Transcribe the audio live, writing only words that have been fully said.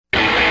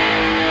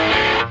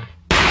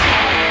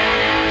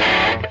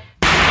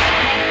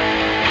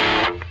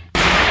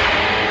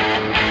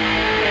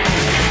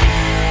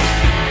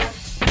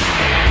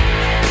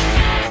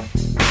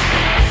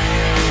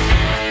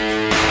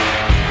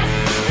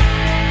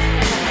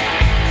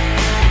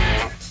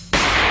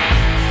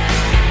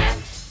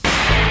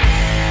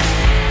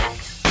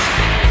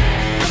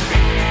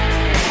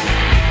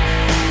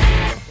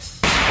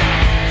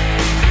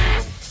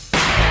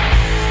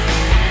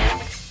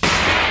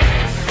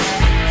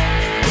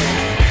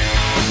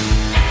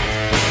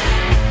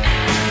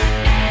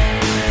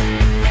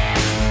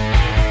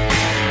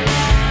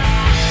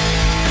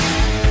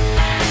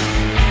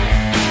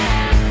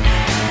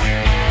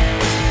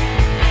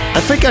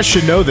think I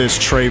should know this,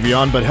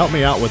 Travion, but help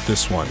me out with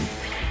this one.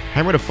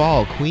 Hammer to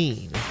Fall,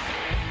 Queen.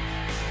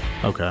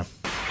 Okay.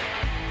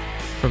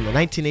 From the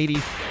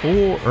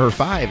 1984 or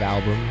 5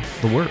 album,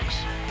 The Works.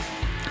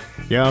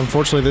 Yeah,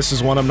 unfortunately, this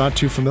is one I'm not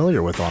too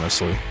familiar with,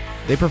 honestly.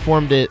 They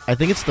performed it, I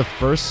think it's the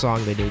first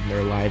song they did in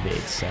their Live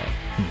Aid set.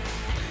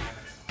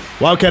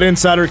 Wildcat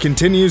Insider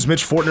continues.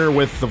 Mitch Fortner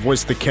with the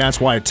voice of the Cats.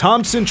 Wyatt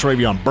Thompson.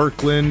 Travion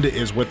Birkland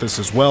is with us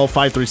as well.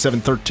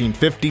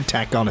 537-1350.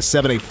 Tack on a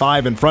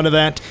 785 in front of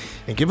that.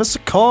 And give us a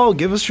call.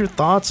 Give us your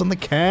thoughts on the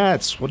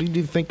Cats. What did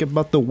you think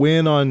about the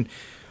win on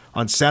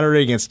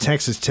Saturday against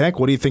Texas Tech?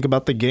 What do you think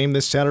about the game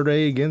this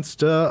Saturday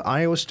against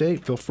Iowa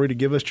State? Feel free to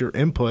give us your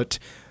input.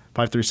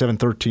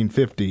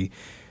 537-1350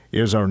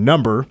 is our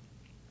number.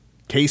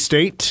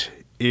 K-State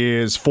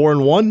is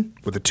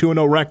 4-1 with a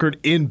 2-0 record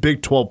in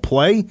Big 12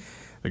 play.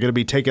 They're going to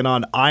be taking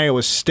on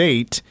Iowa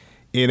State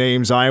in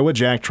Ames, Iowa,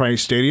 Jack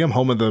Trice Stadium,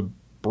 home of the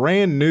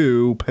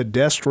brand-new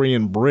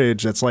pedestrian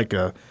bridge that's like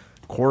a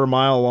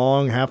quarter-mile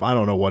long, I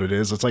don't know what it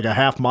is. It's like a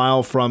half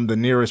mile from the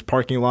nearest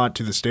parking lot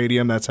to the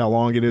stadium. That's how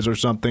long it is or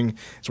something.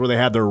 It's where they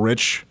have their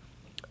rich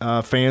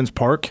fans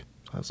park.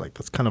 I was like,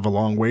 that's kind of a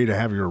long way to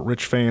have your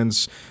rich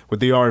fans with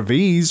the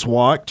RVs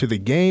walk to the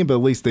game, but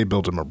at least they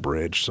built them a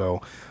bridge.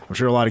 So I'm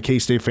sure a lot of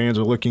K-State fans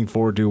are looking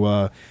forward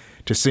to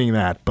seeing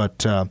that.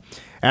 But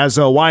as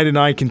Wyatt and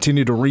I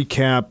continue to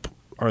recap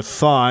our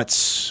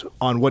thoughts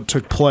on what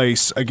took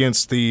place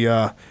against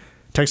the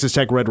Texas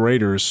Tech Red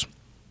Raiders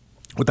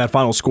with that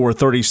final score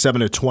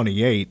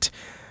 37-28,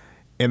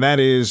 and that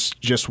is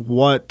just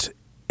what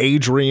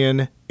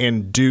Adrian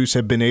and Deuce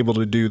have been able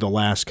to do the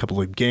last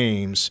couple of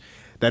games.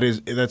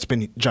 That's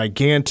been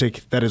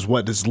gigantic. That is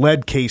what has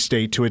led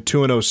K-State to a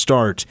 2-0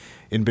 start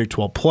in Big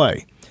 12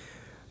 play.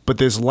 But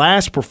this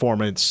last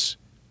performance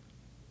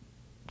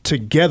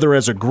together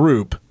as a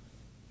group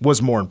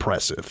was more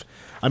impressive.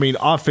 I mean,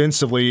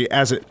 offensively,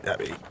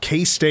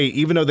 K-State,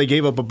 even though they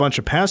gave up a bunch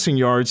of passing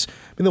yards,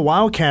 the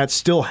Wildcats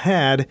still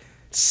had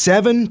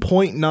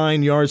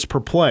 7.9 yards per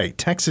play.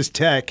 Texas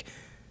Tech,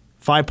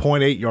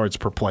 5.8 yards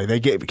per play.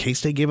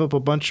 K-State gave up a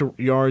bunch of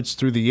yards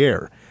through the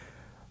air.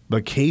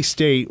 But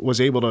K-State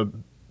was able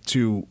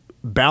to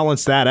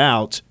balance that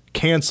out,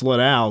 cancel it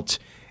out,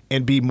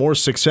 and be more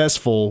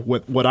successful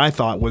with what I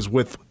thought was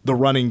with the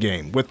running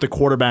game, with the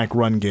quarterback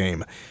run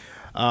game.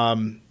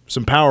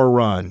 Some power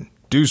run.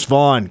 Deuce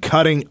Vaughn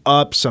cutting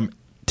up some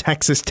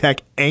Texas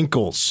Tech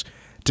ankles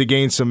to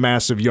gain some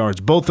massive yards.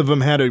 Both of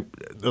them had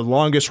the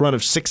longest run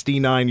of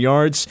 69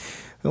 yards.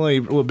 The only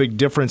real big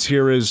difference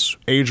here is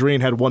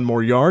Adrian had one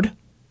more yard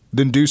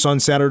than Deuce on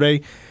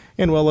Saturday.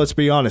 And, well, let's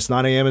be honest,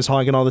 9 a.m. is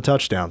hogging all the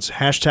touchdowns.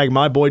 Hashtag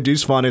my boy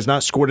Deuce Vaughn has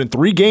not scored in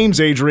 3 games,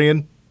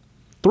 Adrian.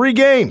 3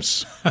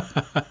 games.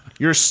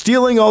 You're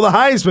stealing all the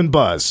Heisman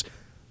buzz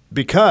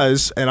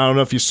because, and I don't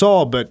know if you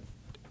saw, but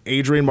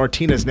Adrian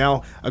Martinez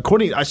now, I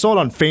saw it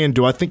on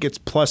FanDuel, I think it's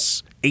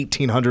plus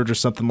 1,800 or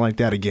something like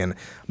that again.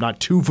 I'm not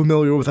too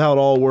familiar with how it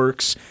all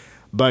works,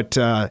 but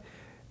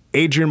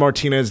Adrian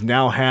Martinez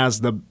now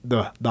has the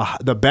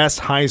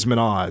best Heisman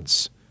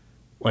odds,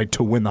 like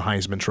to win the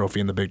Heisman Trophy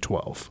in the Big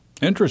 12.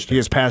 Interesting. He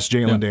has passed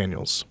Jalen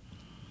Daniels.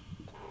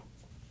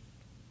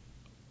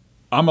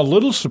 I'm a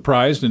little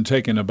surprised and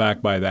taken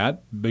aback by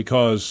that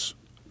because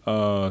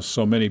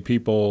so many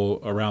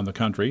people around the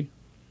country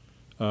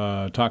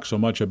talk so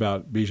much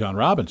about Bijan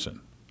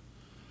Robinson.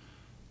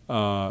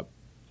 I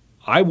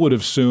would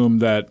have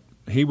assumed that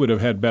he would have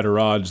had better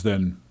odds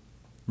than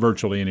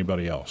virtually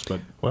anybody else,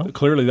 but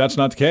clearly that's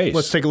not the case.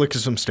 Let's take a look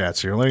at some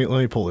stats here. Let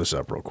me pull this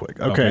up real quick.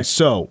 Okay,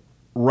 so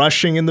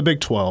rushing in the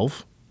Big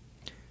 12,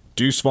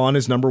 Deuce Vaughn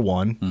is number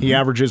 1. Mm-hmm. He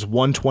averages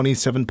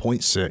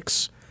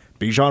 127.6.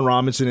 Bijan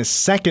Robinson is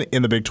second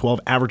in the Big 12,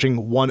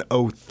 averaging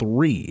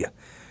 103.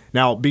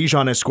 Now,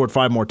 Bijan has scored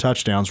 5 more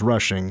touchdowns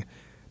rushing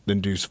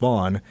than Deuce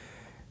Vaughn.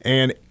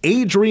 And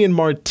Adrian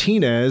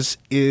Martinez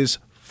is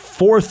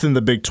 4th in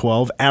the Big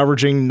 12,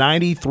 averaging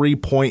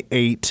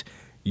 93.8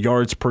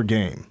 yards per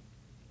game.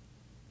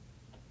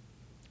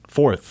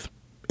 4th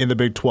in the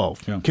Big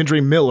 12. Yeah.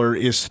 Kendry Miller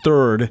is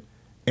 3rd,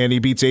 and he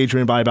beats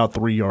Adrian by about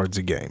 3 yards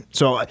a game.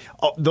 So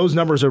those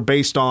numbers are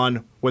based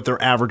on what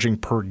they're averaging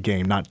per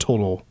game, not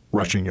total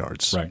rushing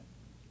yards. Right.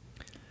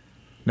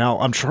 Now,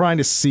 I'm trying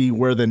to see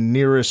where the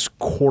nearest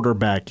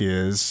quarterback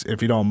is,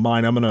 if you don't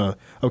mind. So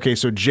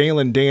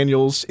Jalen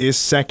Daniels is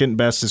second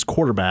best as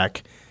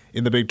quarterback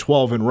in the Big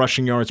 12 in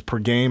rushing yards per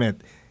game.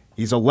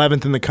 He's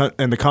 11th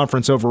in the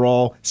conference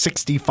overall,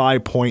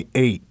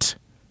 65.8.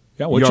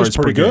 Yeah, which is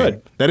pretty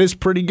good. That is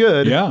pretty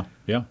good. Yeah.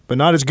 But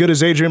not as good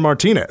as Adrian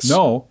Martinez.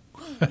 No.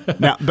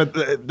 Now, but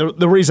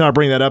the reason I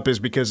bring that up is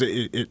because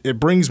it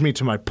brings me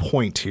to my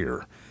point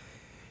here.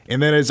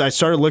 And then as I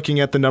started looking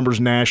at the numbers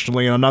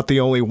nationally, and I'm not the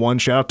only one,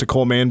 shout out to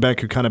Cole Manbeck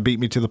who kind of beat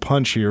me to the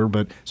punch here, so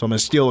I'm going to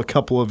steal a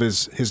couple of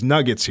his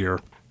nuggets here.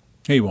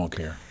 He won't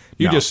care.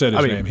 You just said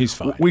his name. He's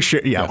fine. We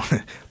should, yeah.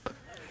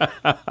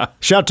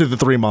 Shout out to the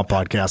 3 Month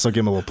Podcast. I'll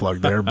give him a little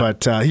plug there.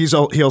 But he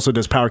also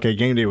does Power K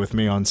Game Day with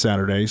me on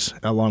Saturdays,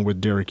 along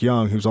with Derek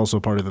Young, who's also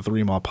part of the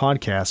 3 Month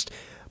Podcast.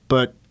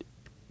 But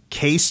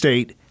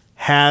K-State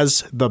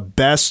has the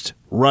best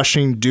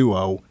rushing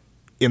duo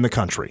in the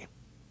country.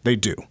 They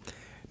do.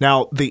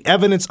 Now, the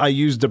evidence I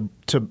used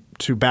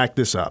to back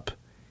this up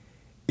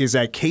is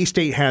that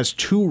K-State has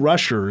 2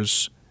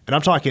 rushers, and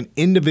I'm talking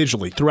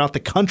individually throughout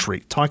the country,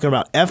 talking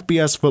about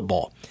FBS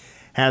football,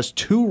 has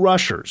 2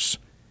 rushers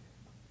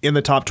in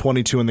the top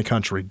 22 in the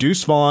country.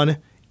 Deuce Vaughn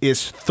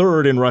is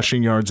 3rd in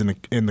rushing yards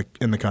in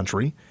the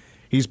country.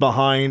 He's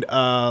behind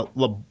I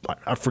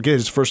forget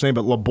his first name,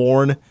 but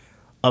LeBourne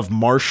of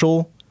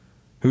Marshall,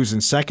 who's in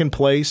 2nd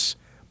place,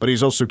 but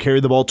he's also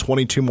carried the ball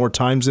 22 more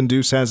times than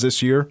Deuce has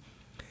this year.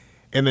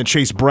 And then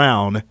Chase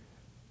Brown,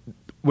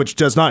 which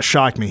does not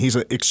shock me. He's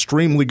an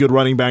extremely good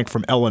running back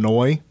from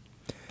Illinois,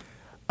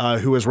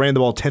 who has ran the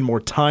ball 10 more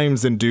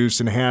times than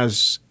Deuce and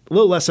has a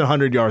little less than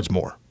 100 yards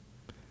more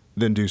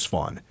than Deuce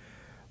Vaughn.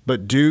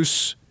 But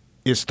Deuce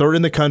is 3rd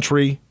in the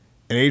country,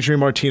 and Adrian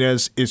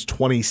Martinez is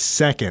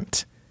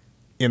 22nd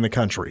in the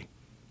country.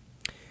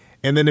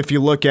 And then if you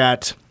look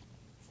at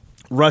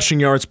rushing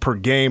yards per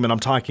game, and I'm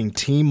talking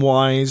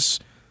team-wise,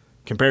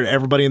 compared to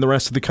everybody in the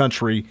rest of the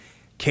country,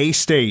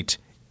 K-State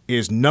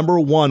is number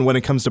 1 when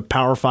it comes to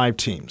Power 5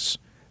 teams.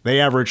 They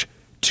average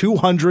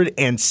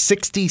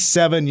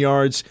 267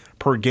 yards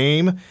per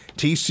game.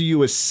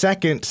 TCU is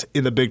 2nd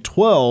in the Big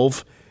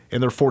 12,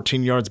 and they're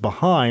 14 yards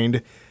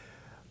behind.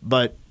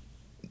 But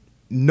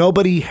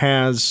nobody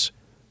has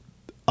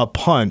a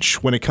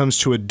punch when it comes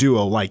to a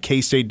duo like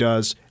K-State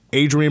does,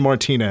 Adrian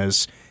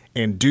Martinez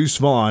and Deuce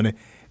Vaughn,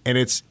 and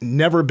it's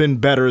never been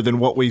better than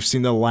what we've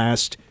seen the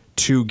last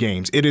 2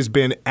 games. It has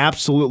been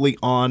absolutely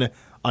on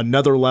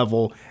another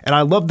level, and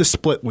I love the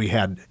split we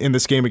had in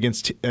this game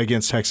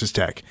against Texas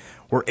Tech,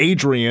 where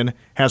Adrian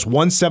has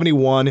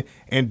 171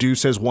 and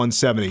Deuce has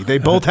 170. They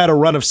both had a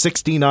run of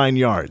 69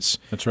 yards.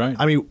 That's right.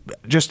 I mean,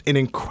 just an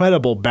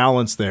incredible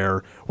balance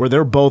there where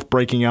they're both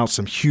breaking out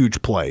some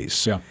huge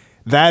plays. Yeah.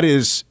 That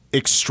is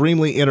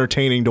extremely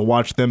entertaining to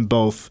watch them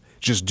both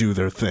just do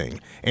their thing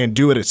and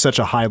do it at such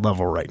a high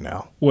level right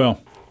now.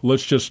 Well,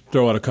 let's just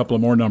throw out a couple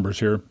of more numbers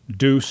here.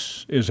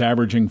 Deuce is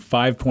averaging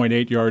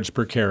 5.8 yards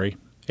per carry.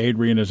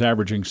 Adrian is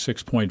averaging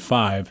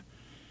 6.5.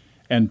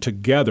 And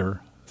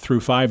together,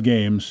 through 5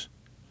 games,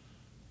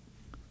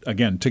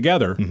 again,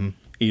 together,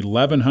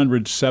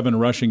 1,107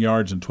 rushing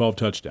yards and 12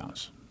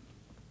 touchdowns.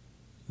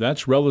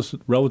 That's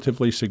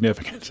relatively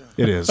significant.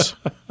 It is.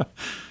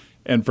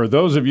 And for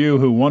those of you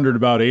who wondered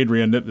about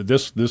Adrian,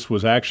 this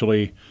was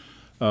actually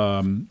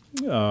put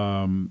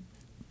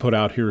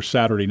out here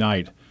Saturday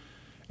night.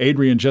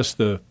 Adrian, just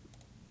the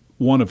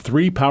one of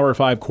 3 Power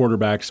 5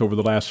 quarterbacks over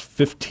the last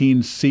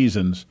 15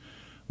 seasons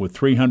with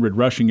 300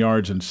 rushing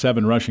yards and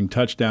 7 rushing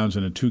touchdowns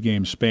in a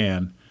 2-game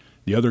span.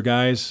 The other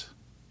guys,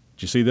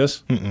 did you see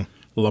this? Mm-mm.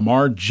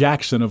 Lamar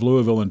Jackson of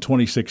Louisville in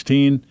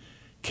 2016,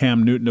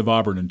 Cam Newton of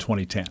Auburn in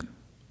 2010.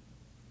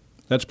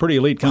 That's pretty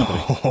elite company.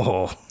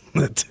 Oh,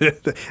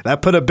 that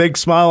put a big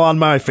smile on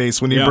my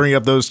face when you bring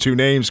up those 2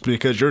 names,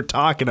 because you're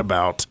talking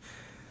about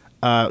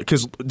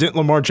because didn't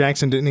Lamar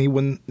Jackson, didn't he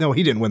win? No,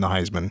 he didn't win the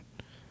Heisman.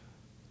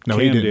 No,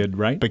 Cam he didn't. did,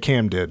 right? But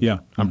Cam did. Yeah.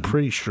 I'm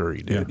pretty sure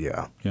he did,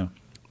 yeah. Yeah.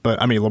 But,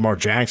 I mean, Lamar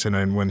Jackson,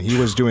 and when he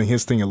was doing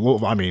his thing at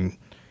Louisville, I mean,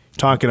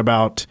 talking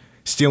about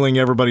stealing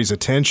everybody's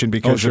attention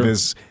because of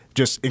his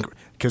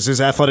because his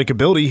athletic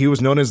ability, he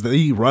was known as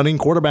the running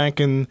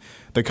quarterback in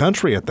the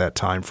country at that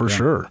time, for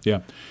sure. Yeah.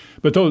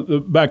 But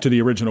back to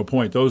the original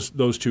point, those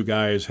 2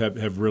 guys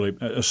have really,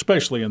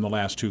 especially in the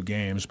last 2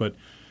 games, but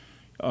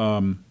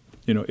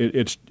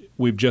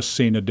we've just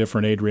seen a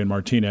different Adrian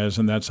Martinez,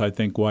 and that's, I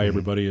think, why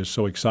everybody is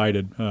so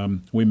excited.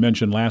 We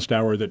mentioned last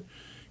hour that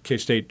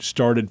K-State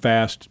started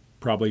fast,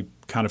 probably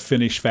kind of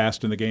finished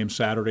fast in the game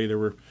Saturday. There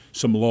were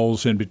some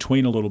lulls in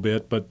between a little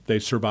bit, but they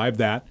survived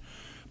that.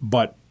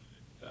 But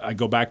I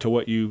go back to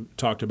what you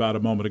talked about a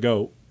moment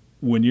ago.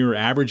 When you're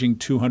averaging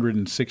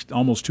 260,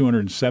 almost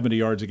 270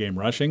 yards a game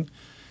rushing,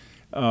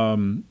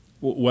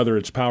 whether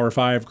it's Power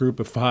 5, Group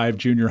of 5,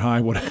 junior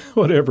high,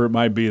 whatever it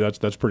might be,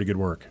 that's pretty good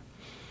work.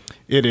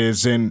 It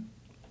is, and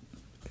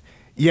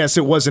yes,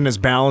 it wasn't as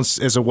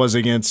balanced as it was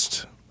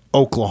against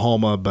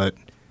Oklahoma, but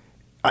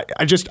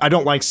I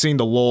don't like seeing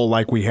the lull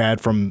like we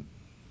had from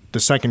the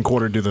second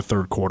quarter to the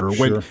third quarter.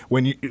 Sure.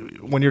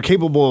 When you're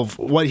capable of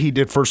what he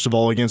did first of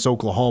all against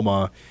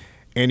Oklahoma,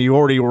 and you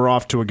already were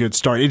off to a good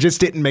start, it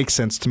just didn't make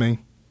sense to me.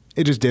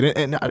 It just didn't,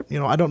 and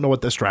I don't know what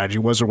the strategy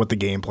was or what the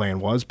game plan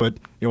was, but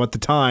at the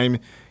time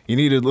you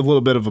needed a little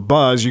bit of a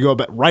buzz. You go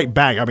right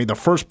back. I mean, the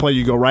first play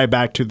you go right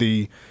back to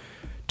the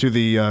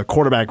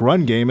quarterback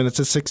run game, and it's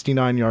a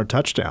 69-yard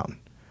touchdown.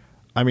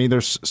 I mean,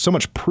 there's so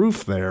much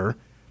proof there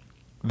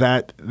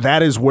that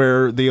is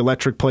where the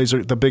electric plays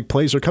the big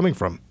plays are coming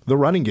from. The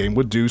running game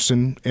with Deuce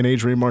and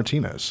Adrian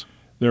Martinez.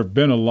 There have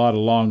been a lot of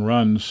long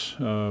runs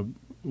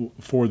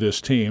for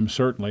this team,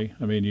 certainly.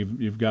 I mean,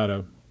 you've got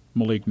a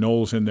Malik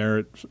Knowles in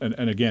there,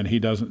 and again, he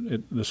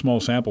doesn't the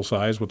small sample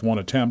size with 1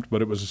 attempt,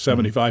 but it was a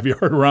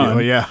 75-yard run. Oh,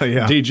 yeah.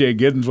 DJ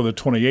Giddens with a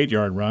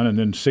 28-yard run, and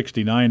then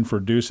 69 for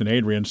Deuce and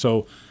Adrian.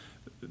 So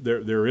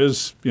there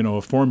is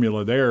a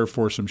formula there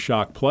for some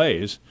shock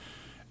plays.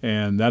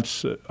 And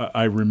that's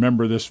I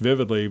remember this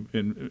vividly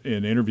in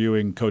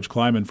interviewing Coach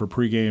Kleiman for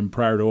pregame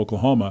prior to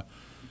Oklahoma.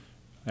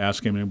 I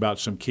asked him about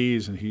some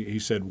keys, and he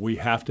said we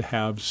have to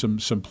have some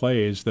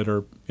plays that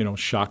are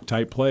shock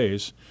type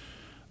plays,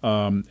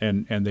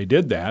 and they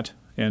did that,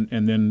 and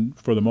then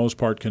for the most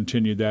part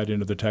continued that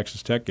into the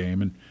Texas Tech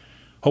game, and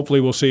hopefully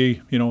we'll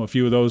see a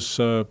few of those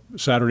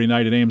Saturday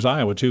night at Ames,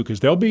 Iowa too, because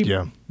they'll be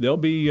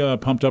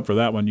pumped up for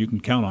that one. You can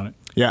count on it.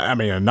 Yeah, I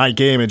mean, a night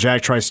game at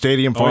Jack Trice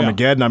Stadium for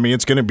Armageddon. I mean,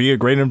 it's going to be a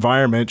great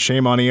environment.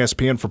 Shame on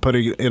ESPN for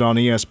putting it on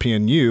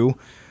ESPNU,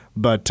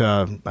 but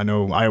I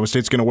know Iowa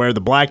State's going to wear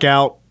the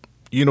blackout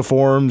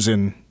uniforms,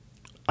 and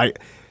I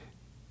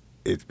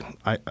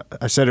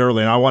said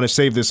earlier, and I want to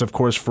save this, of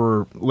course,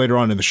 for later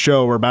on in the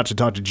show. We're about to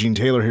talk to Gene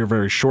Taylor here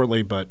very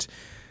shortly, but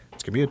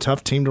it's going to be a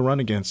tough team to run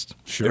against.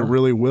 Sure. It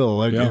really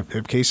will. Yeah.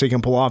 If K-State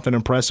can pull off an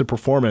impressive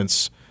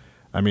performance,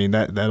 I mean,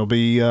 that'll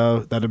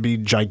be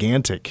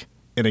gigantic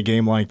in a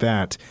game like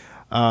that.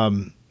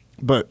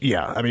 But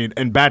yeah, I mean,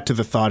 and back to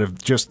the thought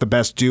of just the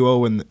best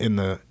duo in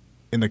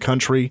the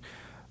country.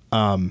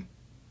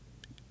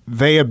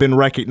 They have been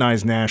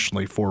recognized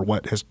nationally for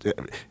what has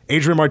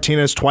Adrian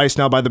Martinez twice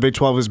now by the Big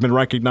 12 has been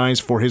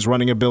recognized for his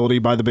running ability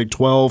by the Big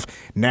 12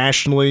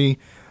 nationally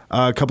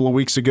a couple of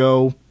weeks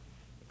ago.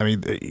 I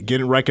mean,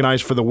 getting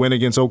recognized for the win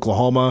against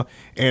Oklahoma,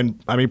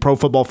 and I mean, Pro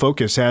Football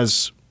Focus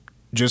has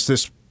just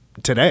this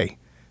today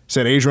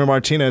said Adrian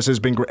Martinez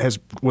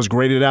was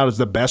graded out as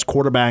the best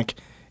quarterback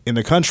in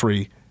the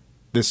country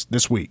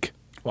this week.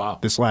 Wow!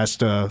 This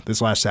last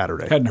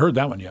Saturday. Hadn't heard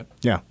that one yet.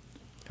 Yeah,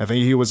 I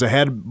think he was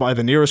ahead by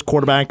the nearest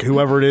quarterback,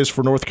 whoever it is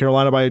for North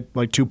Carolina, by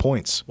like 2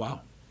 points.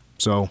 Wow!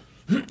 So,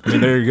 I mean,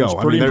 there you go. It's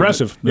pretty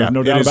impressive. There's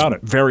no doubt about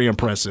it. Very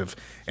impressive,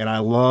 and I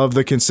love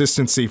the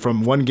consistency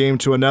from one game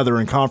to another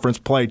in conference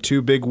play.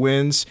 2 big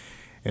wins.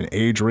 And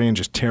Adrian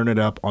just tearing it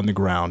up on the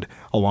ground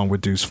along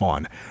with Deuce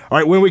Vaughn. All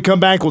right, when we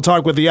come back, we'll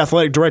talk with the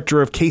athletic director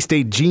of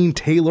K-State, Gene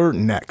Taylor,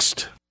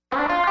 next.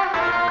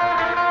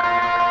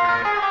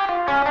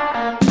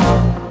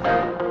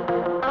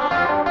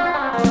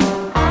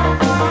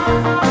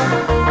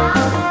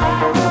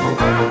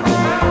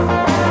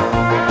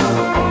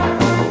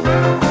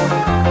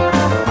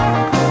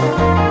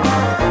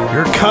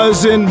 Your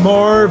cousin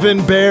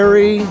Marvin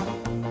Berry.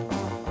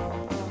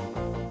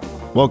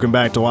 Welcome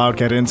back to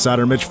Wildcat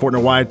Insider. Mitch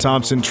Fortner, Wyatt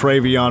Thompson,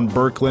 Travion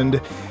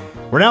Birkland.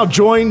 We're now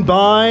joined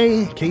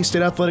by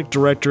K-State Athletic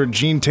Director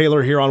Gene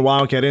Taylor here on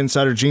Wildcat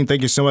Insider. Gene,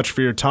 thank you so much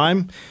for your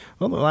time.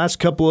 Well, the last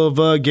couple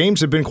of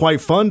games have been quite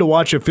fun to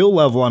watch at field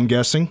level, I'm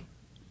guessing.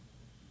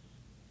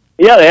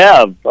 Yeah, they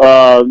have.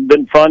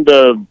 Been fun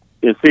to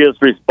see us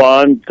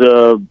respond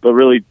to a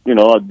really,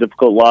 a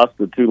difficult loss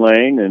to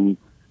Tulane, and,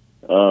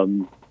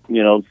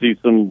 see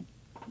some,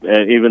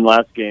 even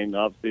last game,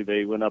 obviously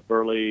they went up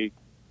early,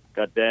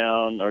 got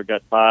down or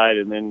got tied,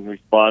 and then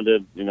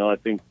responded. I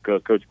think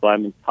Coach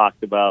Kleiman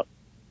talked about,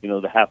 the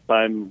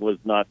halftime was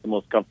not the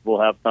most comfortable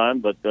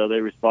halftime, but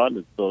they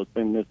responded. So it's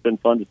been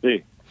fun to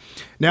see.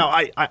 Now,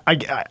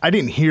 I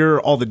didn't hear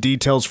all the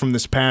details from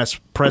this past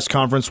press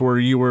conference where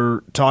you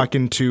were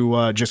talking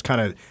to just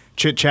kind of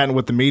chit-chatting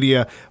with the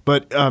media,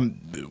 but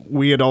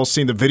we had all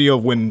seen the video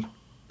of when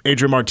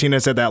Adrian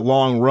Martinez had that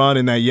long run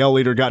and that yell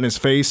leader got in his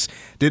face.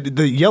 Did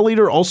the yell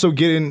leader also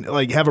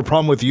have a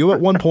problem with you at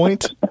one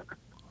point?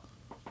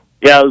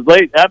 Yeah, it was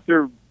late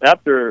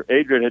after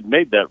Adrian had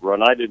made that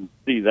run. I didn't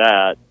see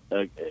that.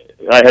 I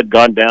had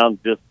gone down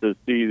just to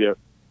see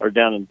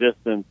down in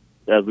distance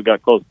as we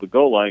got close to the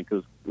goal line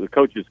because the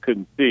coaches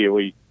couldn't see.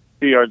 We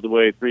 2 yards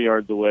away, 3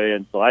 yards away,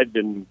 and so I'd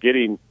been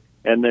getting.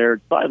 And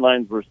their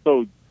sidelines were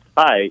so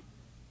tight,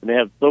 and they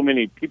have so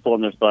many people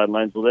on their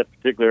sidelines. So that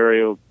particular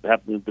area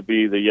happens to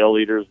be the yell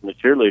leaders and the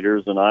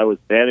cheerleaders, and I was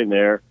standing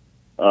there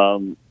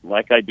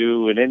like I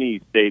do in any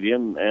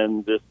stadium,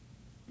 and this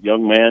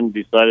young man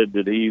decided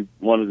that he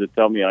wanted to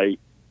tell me I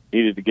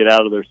needed to get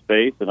out of their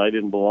space and I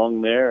didn't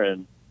belong there,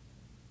 and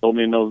told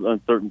me in those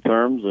uncertain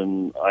terms.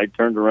 And I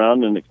turned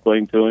around and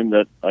explained to him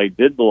that I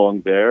did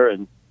belong there,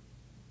 and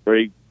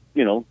very,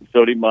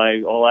 showed him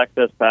my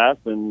all-access pass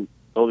and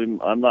told him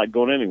I'm not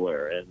going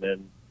anywhere. And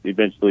then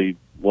eventually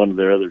one of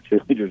their other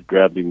cheerleaders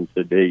grabbed him and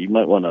said, "Hey, you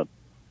might want to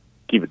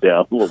keep it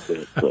down a little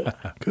bit." So,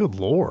 good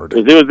Lord.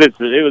 It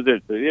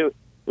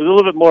was a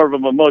little bit more of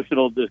an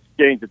emotional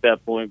exchange at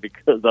that point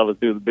because I was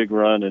doing the big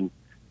run and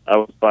I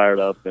was fired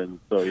up. And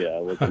so, yeah,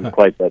 it wasn't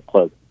quite that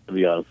pleasant, to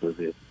be honest with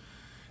you.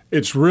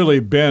 It's really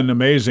been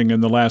amazing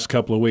in the last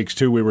couple of weeks,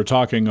 too. We were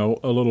talking a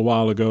little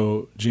while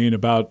ago, Gene,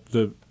 about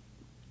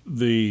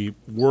the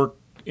work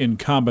in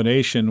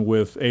combination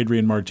with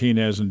Adrian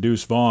Martinez and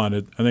Deuce Vaughn.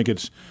 I think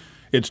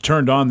it's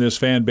turned on this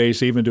fan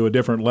base even to a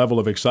different level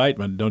of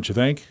excitement, don't you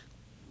think?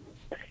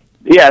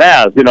 Yeah, it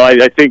has.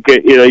 I think,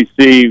 you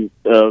see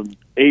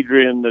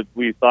Adrian that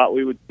we thought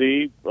we would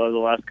see the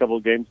last couple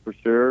of games for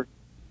sure,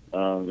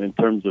 in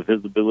terms of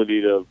his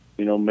ability to,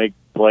 make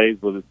plays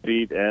with his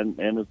feet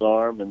and his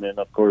arm. And then,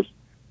 of course,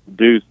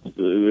 Deuce,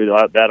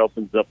 that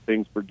opens up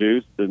things for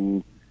Deuce.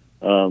 And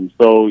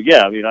so,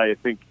 yeah, I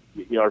think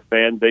our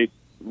fan base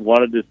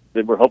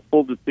they were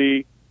hopeful to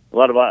see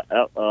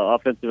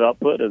offensive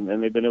output,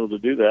 and they've been able to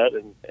do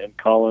that. And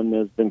Colin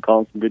has been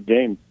calling some good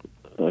games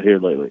here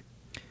lately.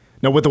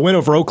 Now, with the win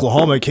over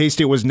Oklahoma,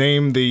 K-State was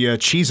named the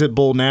Cheez-It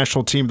Bowl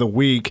National Team of the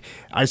Week.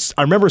 I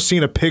remember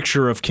seeing a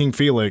picture of King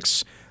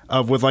Felix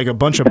with like a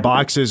bunch of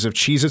boxes of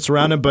Cheez-Its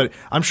around him, but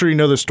I'm sure you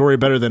know the story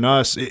better than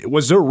us.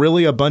 Was there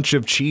really a bunch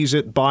of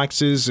Cheez-It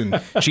boxes and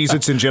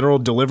Cheez-Its in general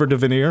delivered to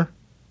Veneer?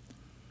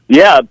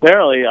 Yeah,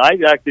 apparently. I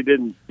actually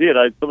didn't see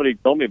it. Somebody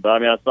told me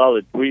about it. I mean, I saw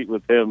the tweet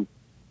with him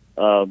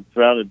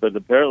surrounded, but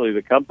apparently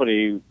the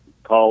company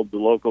called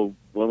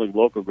one of the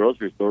local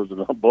grocery stores,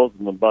 and both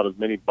of them bought as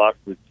many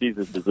boxes of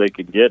Cheez-Its as they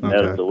could get and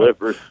had it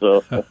delivered.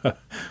 So it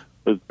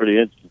was pretty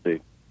interesting.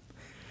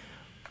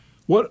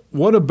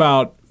 What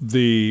about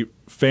the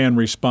fan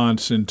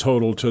response in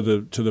total to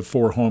the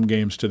 4 home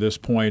games to this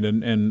point,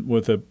 and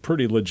with a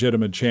pretty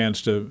legitimate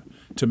chance to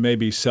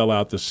maybe sell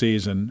out the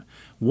season?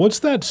 What's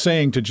that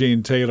saying to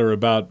Gene Taylor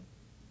about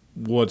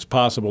what's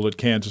possible at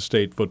Kansas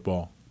State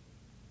football?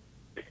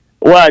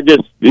 Well,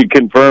 it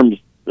confirms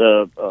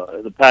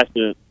the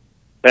passionate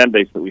fan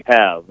base that we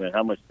have and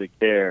how much they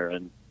care,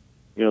 and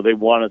they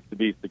want us to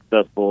be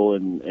successful,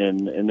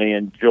 and they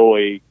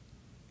enjoy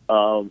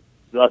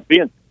us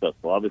being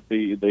successful.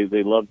 Obviously,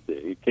 they love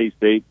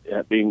K-State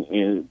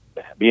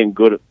being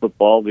good at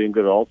football, being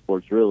good at all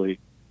sports, really.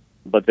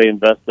 But they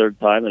invest their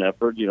time and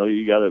effort.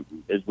 You got to,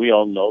 as we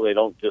all know, they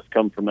don't just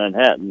come from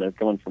Manhattan; they're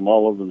coming from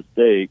all over the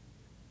state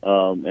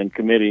and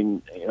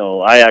committing.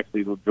 I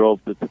actually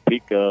drove to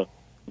Topeka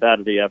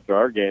Saturday after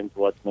our game to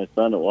watch my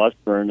son at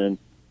Washburn, and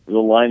the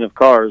line of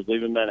cars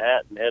leaving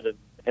Manhattan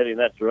heading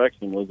that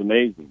direction was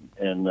amazing.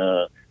 And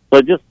so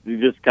it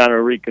just kind of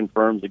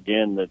reconfirms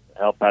again that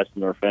how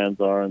passionate our fans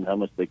are and how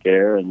much they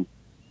care. And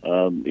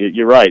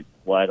you're right,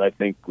 Wyatt. I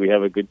think we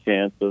have a good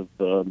chance of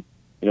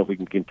if we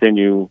can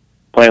continue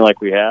playing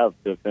like we have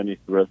to finish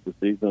the rest of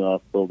the season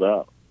off sold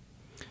out.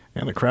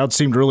 And the crowd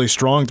seemed really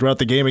strong throughout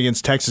the game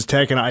against Texas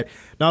Tech. And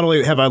not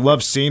only have I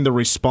loved seeing the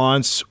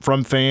response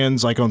from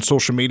fans like on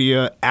social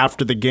media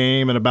after the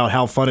game and about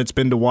how fun it's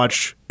been to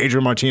watch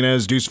Adrian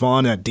Martinez, Deuce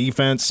Vaughn at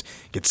defense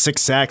get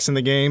 6 sacks in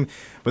the game,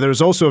 but there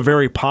was also a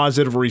very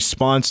positive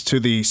response to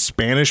the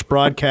Spanish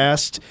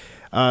broadcast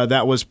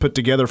that was put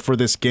together for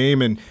this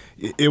game. And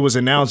it was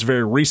announced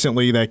very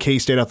recently that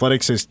K-State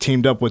Athletics has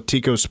teamed up with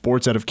Tico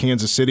Sports out of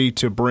Kansas City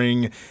to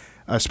bring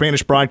a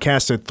Spanish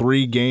broadcast at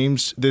 3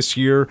 games this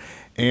year.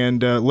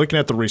 And looking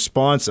at the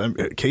response,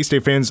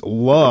 K-State fans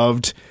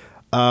loved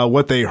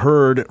what they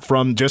heard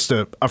from just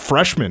a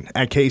freshman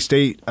at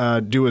K-State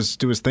do his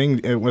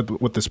thing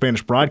with the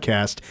Spanish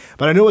broadcast.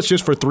 But I know it's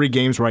just for 3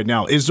 games right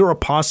now. Is there a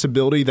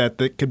possibility that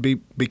could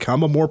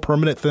become a more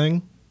permanent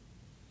thing?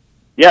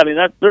 Yeah, I mean,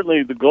 that's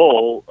certainly the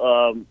goal.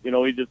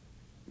 We just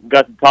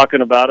got to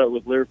talking about it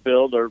with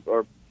Learfield,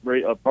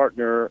 our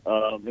partner,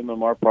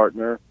 MMR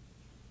partner,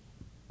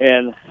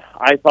 and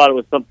I thought it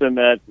was something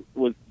that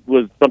was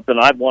something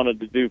I've wanted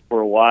to do for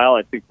a while.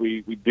 I think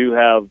we do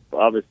have,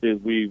 obviously,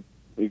 as we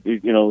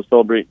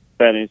celebrate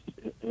Spanish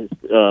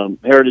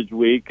Heritage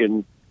Week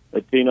and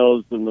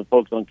Latinos and the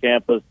folks on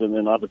campus, and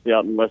then obviously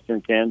out in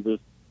western Kansas,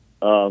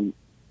 of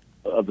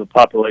the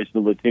population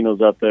of Latinos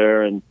out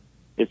there, and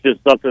it's just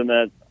something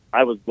that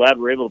I was glad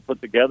we were able to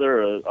put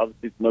together.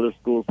 Obviously, some other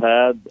schools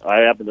had.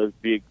 I happened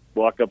to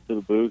walk up to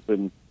the booth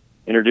and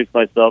introduce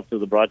myself to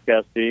the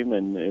broadcast team.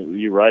 And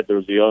you're right, there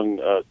was a young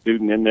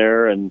student in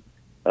there, and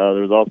there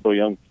was also a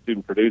young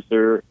student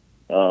producer.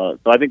 So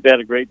I think they had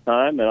a great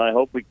time, and I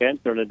hope we can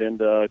turn it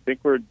into. I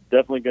think we're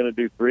definitely going to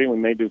do 3, and we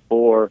may do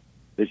 4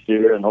 this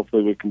year, and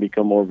hopefully we can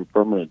become more of a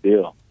permanent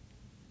deal.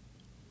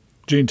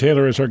 Gene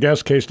Taylor is our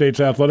guest,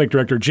 K-State's athletic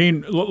director.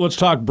 Gene, let's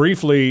talk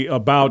briefly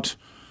about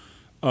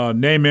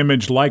name,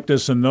 image,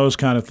 likeness, and those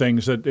kind of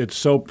things that it's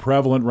so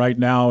prevalent right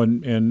now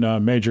in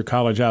major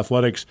college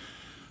athletics.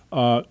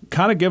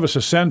 Kind of give us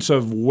a sense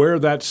of where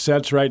that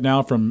sets right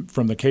now from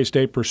the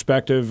K-State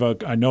perspective.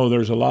 I know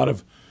there's a lot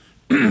of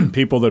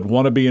people that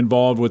want to be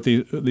involved with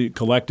the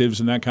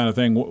collectives and that kind of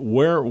thing.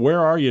 Where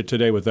are you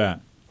today with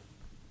that?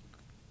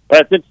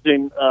 That's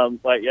interesting. I'm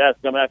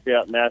actually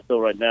out in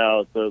Nashville right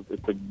now.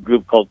 It's a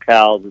group called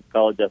CALS. It's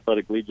College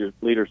Athletic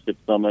Leadership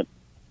Summit.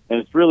 And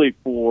it's really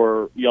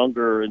for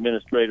younger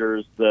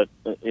administrators that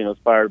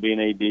aspire to be an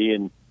AD,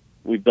 and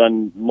we've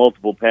done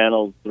multiple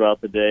panels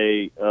throughout the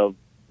day of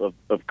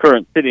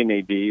current sitting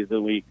ADs,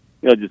 and we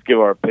just give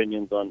our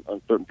opinions on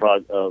certain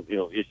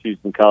issues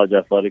in college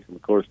athletics, and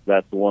of course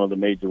that's one of the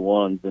major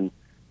ones. And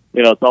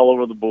it's all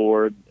over the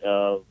board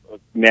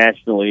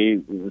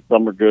nationally.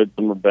 Some are good,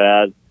 some are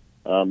bad.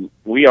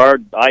 We are,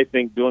 I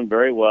think, doing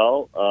very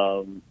well.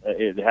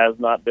 It has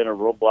not been a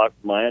roadblock,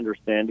 to my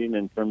understanding,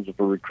 in terms of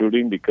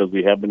recruiting, because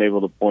we have been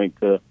able to point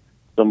to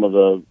some of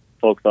the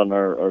folks on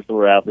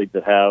our athletes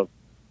that have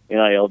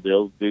NIL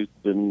deals, Deuce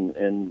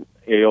and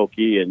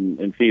Aoki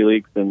and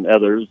Felix and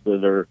others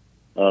that are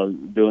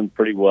doing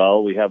pretty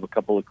well. We have a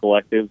couple of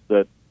collectives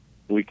that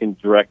we can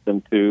direct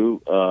them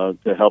to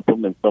help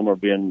them, and some are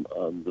being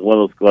one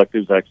of those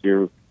collectives actually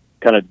are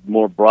kind of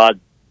more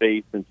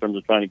broad-based in terms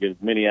of trying to get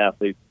as many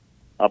athletes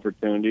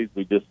opportunities.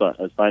 We just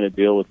signed a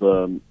deal with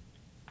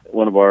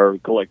one of our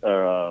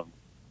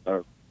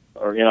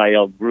our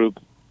NIL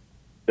groups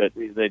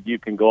that you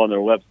can go on their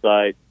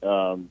website,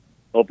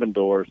 Open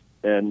Doors,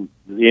 and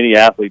any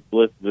athletes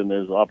listed, and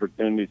there's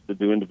opportunities to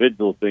do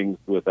individual things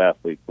with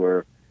athletes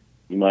where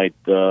you might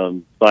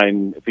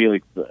sign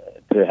Felix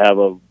to have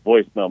a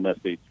voicemail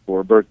message for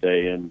a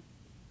birthday,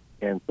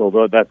 and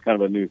so that's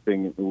kind of a new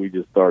thing that we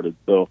just started.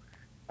 So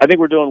I think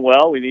we're doing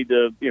well. We need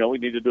to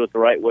do it the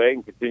right way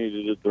and continue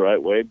to do it the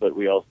right way. But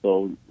we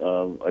also,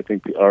 I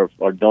think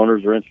our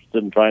donors are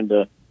interested in trying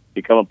to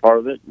become a part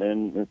of it,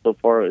 and so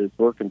far it's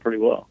working pretty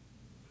well.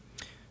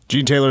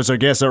 Gene Taylor's our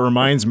guest. That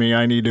reminds me,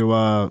 I need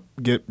to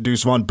get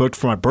Deuce Vaughn booked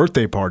for my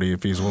birthday party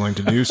if he's willing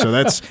to do so.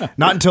 That's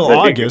not until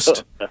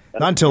August.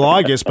 Not until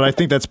August, but I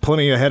think that's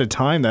plenty ahead of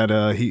time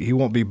that he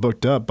won't be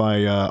booked up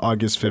by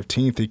August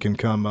 15th. He can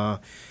come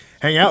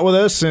hang out with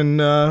us, and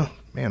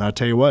man, I'll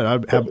tell you what,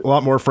 I'd have a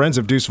lot more friends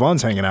if Deuce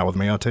Vaughn's hanging out with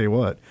me. I'll tell you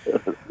what.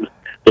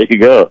 There you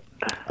go.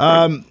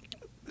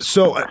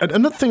 So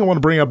another thing I want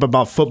to bring up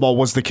about football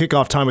was the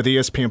kickoff time with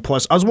ESPN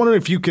Plus. I was wondering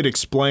if you could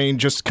explain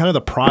just kind of the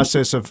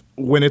process of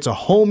when it's a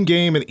home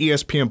game and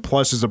ESPN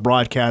Plus is a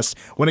broadcast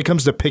when it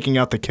comes to picking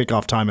out the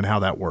kickoff time and how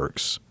that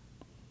works.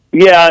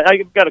 Yeah, I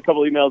got a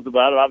couple emails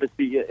about it.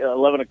 Obviously,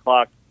 11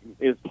 o'clock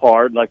is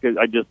hard, like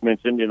I just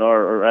mentioned.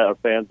 Our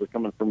fans are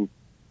coming from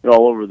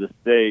all over the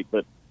state.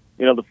 But,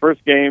 the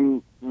first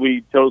game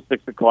we chose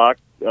 6 o'clock,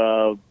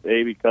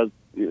 because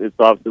it's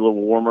obviously a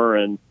little warmer,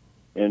 and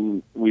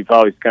we've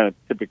always kind of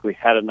typically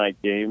had a night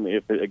game,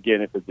 if it's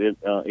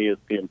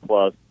ESPN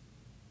Plus.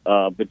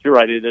 But you're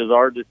right, it is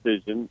our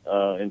decision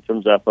in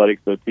terms of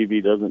athletics, so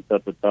TV doesn't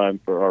set the time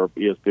for our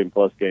ESPN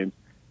Plus games.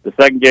 The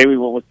second game we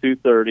went with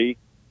 2:30,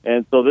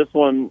 and so this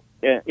one,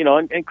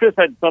 and Chris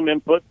had some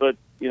input, but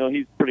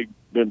he's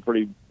been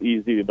pretty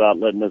easy about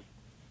letting us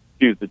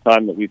choose the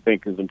time that we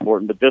think is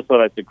important. But this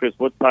one, I said, Chris,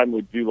 what time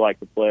would you like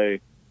to play?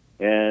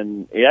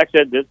 And he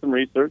actually did some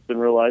research and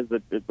realized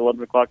that it's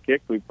 11 o'clock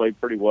kick. We played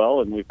pretty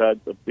well, and we've had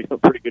a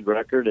pretty good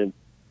record. And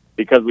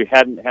because we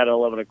hadn't had an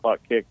 11 o'clock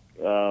kick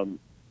for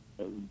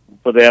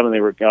them, and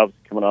they were obviously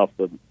coming off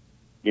the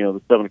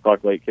 7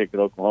 o'clock late kick at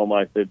Oklahoma,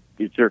 I said,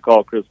 "It's your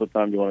call, Chris. What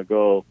time do you want to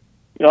go?"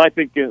 I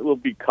think we'll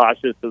be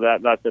cautious of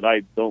that. Not that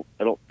I don't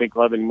think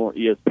we'll have any more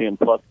ESPN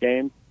Plus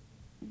games,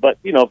 but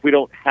if we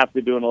don't have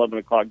to do an 11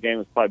 o'clock game,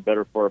 it's probably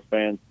better for our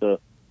fans to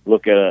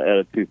look at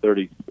a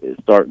 2:30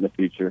 start in the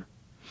future.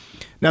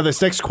 Now,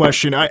 this next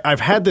question,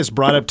 I've had this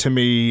brought up to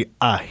me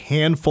a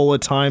handful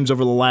of times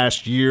over the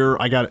last year.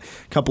 I got a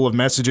couple of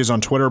messages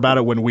on Twitter about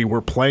it when we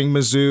were playing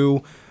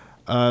Mizzou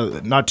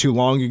not too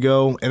long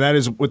ago, and that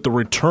is with the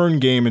return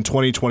game in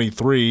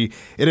 2023.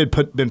 It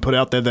had been put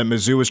out there that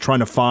Mizzou was trying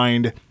to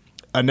find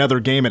another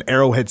game at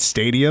Arrowhead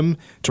Stadium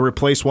to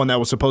replace one that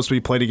was supposed to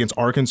be played against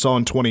Arkansas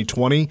in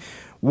 2020.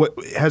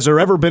 Has there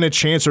ever been a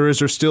chance, or is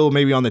there still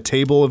maybe on the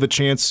table of a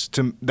chance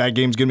that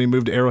game's going to be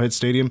moved to Arrowhead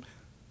Stadium?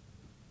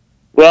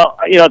 Well,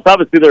 it's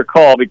obviously their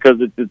call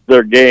because it's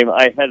their game.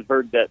 I had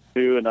heard that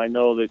too, and I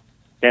know that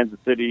Kansas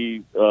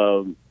City,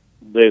 the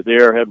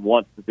Arrowhead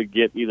wants to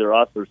get either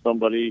us or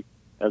somebody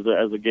as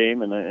a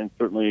game, and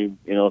certainly,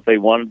 if they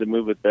wanted to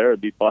move it there,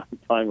 it'd be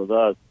fine with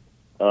us.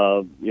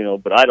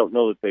 But I don't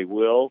know that they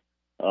will.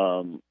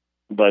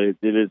 But it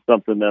is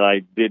something that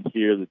I did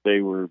hear that they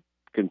were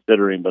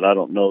considering, but I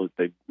don't know that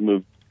they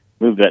moved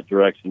that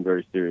direction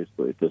very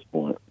seriously at this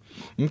point.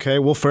 Okay,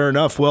 well, fair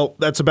enough. Well,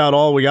 that's about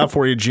all we got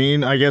for you,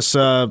 Gene. I guess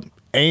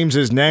Ames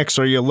is next.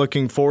 Are you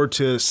looking forward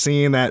to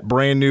seeing that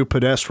brand new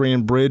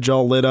pedestrian bridge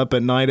all lit up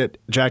at night at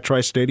Jack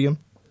Trice Stadium?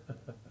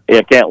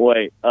 Yeah, can't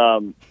wait.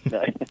 No,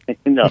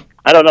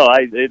 I don't know.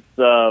 I've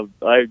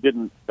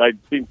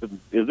seen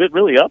some. Is it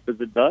really up? Is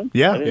it done?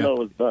 Yeah, I didn't know it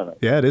was done.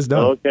 Yeah, it is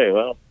done. Okay,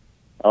 well,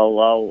 I'll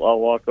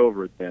walk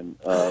over it then.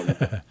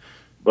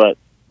 But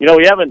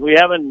we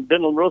haven't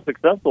been real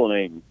successful in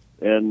Ames,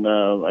 and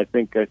I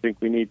think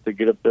we need to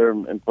get up there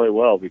and play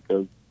well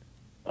because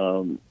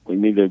we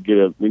need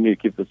to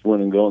keep this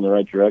win and go in the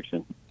right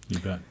direction. You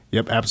bet.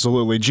 Yep,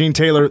 absolutely. Gene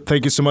Taylor,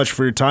 thank you so much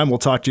for your time. We'll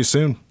talk to you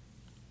soon.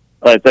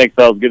 All right, thanks,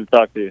 fellas. Good to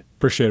talk to you.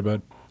 Appreciate it,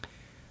 bud.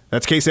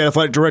 That's K-State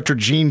Athletic Director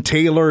Gene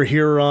Taylor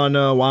here on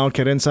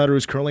Wildcat Insider,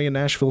 who's currently in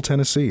Nashville,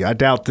 Tennessee. I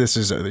doubt this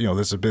is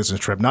a business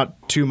trip.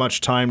 Not too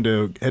much time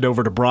to head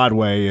over to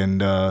Broadway and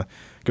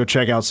go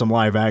check out some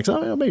live acts.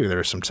 Maybe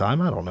there's some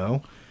time. I don't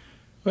know.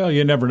 Well,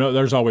 you never know.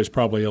 There's always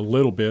probably a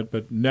little bit,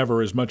 but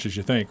never as much as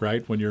you think,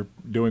 right, when you're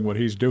doing what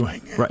he's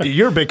doing. Right.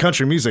 You're a big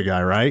country music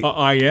guy, right?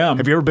 I am.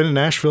 Have you ever been to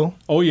Nashville?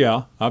 Oh,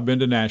 yeah. I've been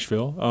to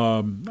Nashville.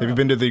 Have you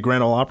been to the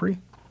Grand Ole Opry?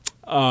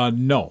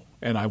 No,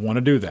 and I want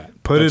to do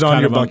that. Put it on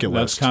your bucket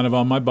list. That's kind of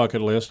on my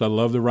bucket list. I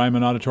love the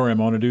Ryman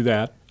Auditorium. I want to do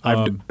that.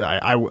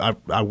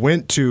 I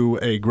went to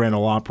a Grand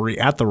Ole Opry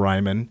at the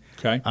Ryman.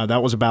 Okay.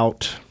 That was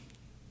about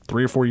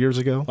 3 or 4 years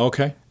ago.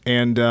 Okay.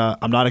 And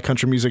I'm not a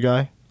country music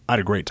guy. I had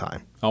a great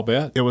time. I'll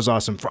bet. It was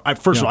awesome.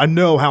 First of all, I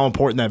know how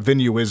important that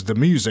venue is, the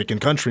music and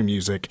country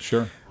music.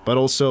 Sure. But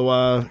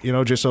also,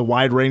 just a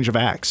wide range of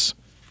acts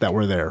that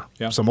were there.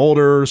 Yeah. Some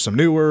older, some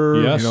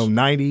newer, Yes.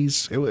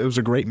 90s. It was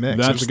a great mix.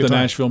 That's it was a good the time.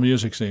 Nashville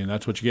music scene.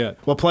 That's what you get.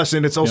 Well, plus,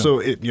 and it's also,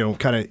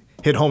 kind of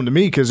hit home to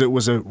me because it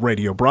was a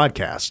radio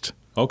broadcast.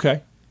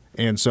 Okay.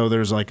 And so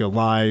there's like a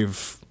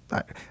live,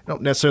 I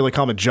don't necessarily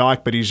call him a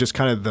jock, but he's just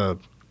kind of the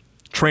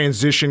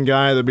transition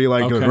guy. That'd be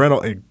like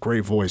a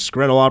great voice.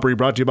 Gretel Opry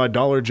brought to you by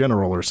Dollar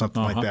General or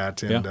something like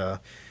that. And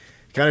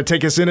kind of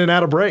take us in and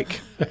out of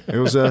break. It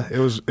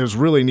was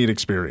really neat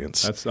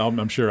experience.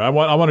 I'm sure. I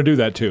want to do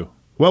that too.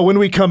 Well, when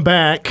we come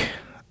back,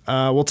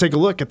 we'll take a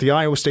look at the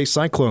Iowa State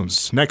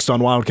Cyclones next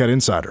on Wildcat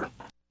Insider.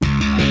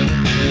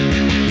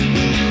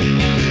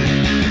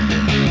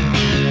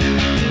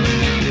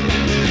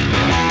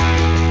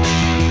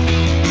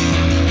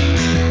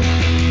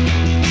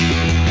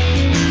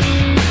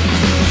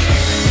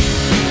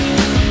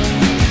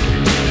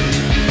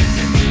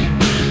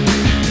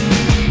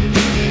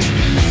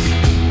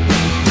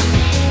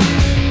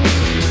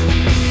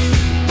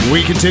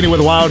 We continue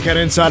with Wildcat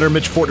Insider,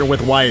 Mitch Fortner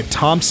with Wyatt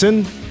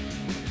Thompson.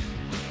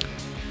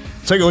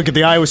 Take a look at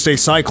the Iowa State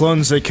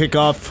Cyclones. They kick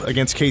off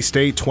against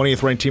K-State.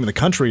 20th ranked team in the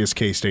country is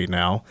K-State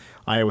now.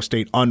 Iowa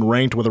State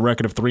unranked with a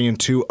record of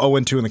 3-2,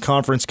 0-2 in the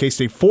conference.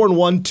 K-State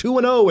 4-1,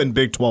 2-0 in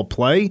Big 12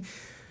 play.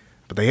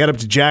 But they head up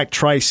to Jack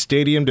Trice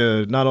Stadium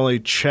to not only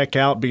check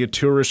out, be a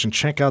tourist, and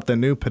check out the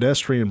new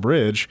pedestrian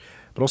bridge,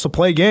 but also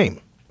play a game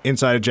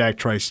inside of Jack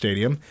Trice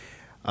Stadium.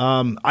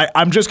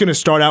 I'm just going to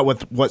start out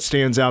with what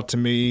stands out to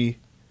me,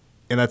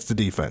 and that's the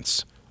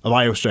defense of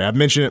Iowa State. I've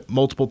mentioned it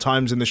multiple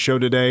times in the show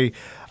today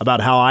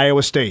about how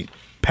Iowa State,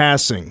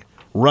 passing,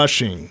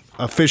 rushing,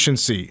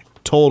 efficiency,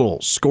 total,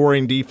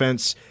 scoring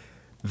defense,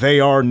 they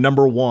are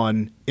number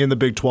one in the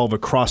Big 12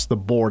 across the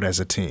board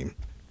as a team.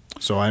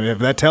 So if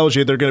that tells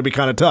you they're going to be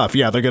kind of tough,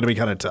 yeah, they're going to be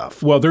kind of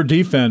tough. Well, their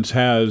defense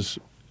has,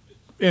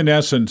 in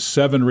essence,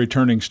 7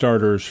 returning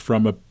starters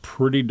from a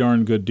pretty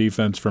darn good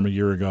defense from a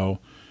year ago.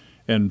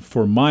 And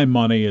for my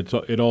money,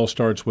 it all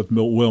starts with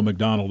Will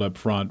McDonald up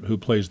front, who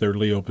plays their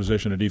Leo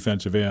position, a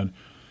defensive end.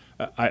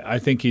 I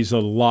think he's a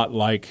lot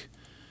like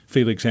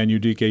Felix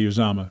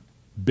Anudike-Uzama.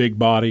 Big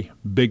body,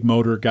 big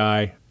motor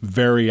guy,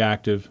 very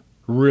active,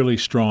 really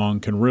strong,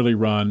 can really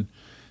run,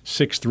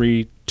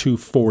 6'3",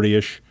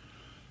 240-ish.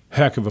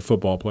 Heck of a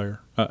football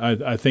player.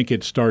 I think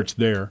it starts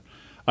there.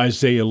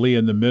 Isaiah Lee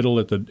in the middle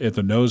at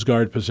the nose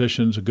guard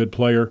position's a good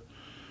player.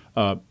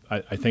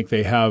 I think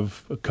they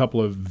have a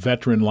couple of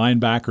veteran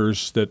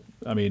linebackers that,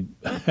 I mean,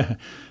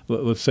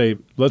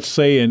 let's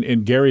say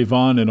in Gary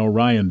Vaughn and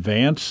Orion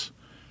Vance,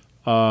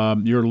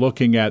 you're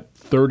looking at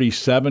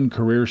 37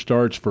 career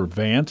starts for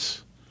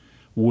Vance,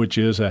 which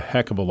is a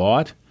heck of a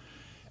lot.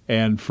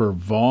 And for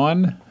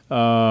Vaughn,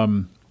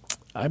 I'm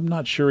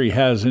not sure he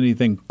has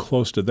anything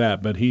close to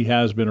that, but he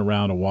has been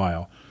around a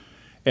while.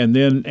 And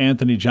then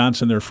Anthony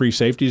Johnson, their free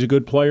safety, is a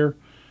good player.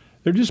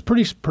 They're just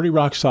pretty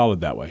rock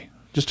solid that way.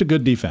 Just a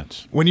good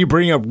defense. When you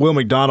bring up Will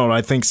McDonald,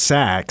 I think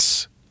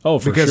sacks. Oh,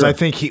 for because sure. I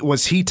think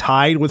he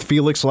tied with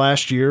Felix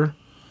last year.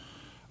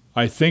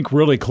 I think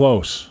really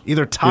close.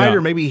 Either tied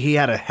or maybe he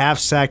had a half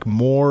sack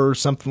more or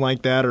something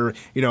like that, or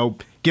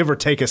give or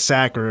take a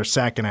sack or a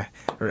sack and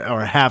or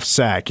a half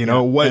sack. It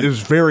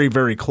was very,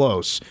 very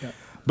close. Yeah.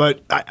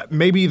 But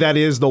maybe that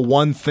is the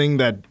one thing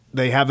that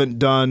they haven't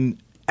done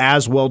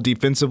as well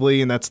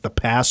defensively, and that's the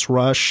pass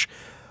rush.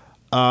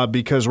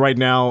 Because right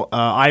now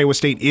Iowa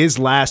State is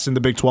last in the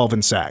Big 12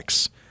 in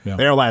sacks. Yeah.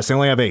 They are last. They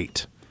only have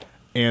 8.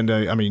 And,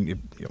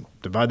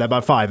 divide that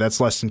by 5.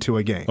 That's less than 2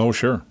 a game. Oh,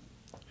 sure.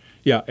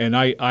 Yeah, and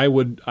I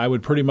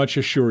would pretty much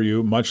assure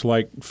you, much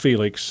like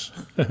Felix,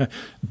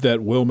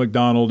 that Will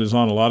McDonald is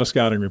on a lot of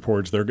scouting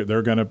reports. They're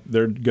gonna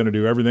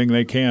do everything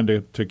they can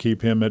to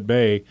keep him at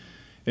bay,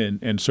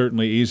 and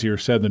certainly easier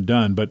said than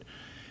done. But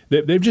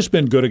they've just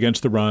been good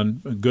against the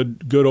run,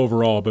 good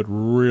overall, but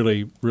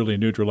really, really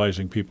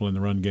neutralizing people in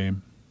the run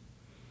game.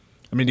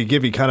 I mean, to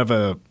give you kind of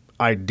a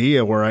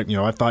idea where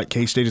I thought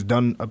K-State has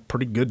done a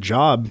pretty good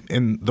job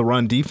in the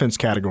run defense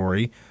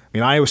category. I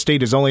mean, Iowa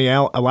State is only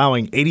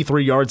allowing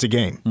 83 yards a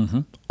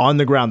game on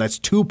the ground. That's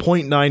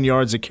 2.9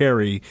 yards a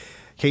carry.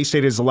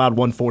 K-State has allowed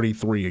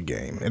 143 a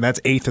game, and that's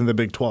 8th in the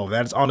Big 12.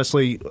 That's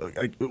honestly,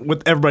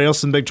 with everybody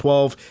else in the Big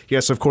 12,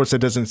 yes, of course, that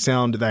doesn't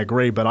sound that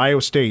great, but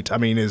Iowa State,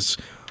 is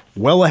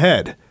well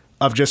ahead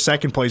of just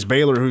second place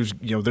Baylor, who's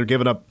they're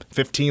giving up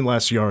 15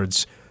 less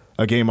yards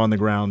a game on the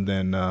ground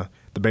than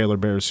the Baylor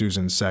Bears, who's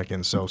in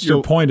second. So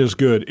your point is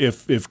good.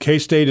 If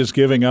K-State is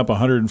giving up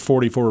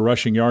 144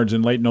 rushing yards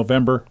in late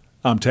November,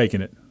 I'm taking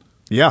it.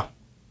 Yeah,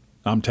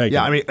 I'm taking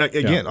it.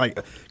 Again, like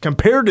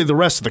compared to the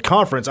rest of the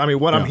conference,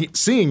 what I'm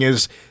seeing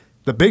is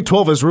the Big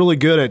 12 is really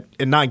good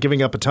at not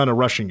giving up a ton of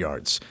rushing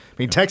yards.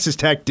 Texas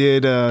Tech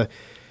did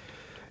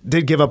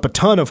give up a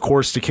ton, of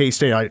course, to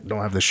K-State. I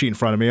don't have the sheet in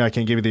front of me. I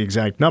can't give you the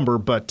exact number,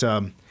 but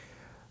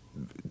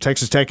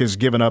Texas Tech has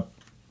given up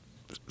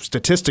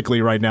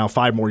statistically right now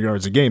 5 more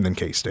yards a game than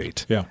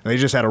K-State. Yeah. And they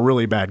just had a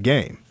really bad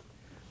game.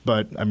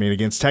 But,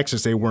 against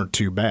Texas, they weren't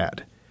too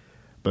bad.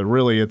 But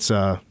really,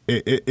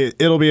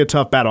 it'll be a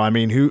tough battle.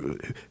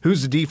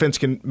 Who's the defense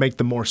can make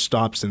the more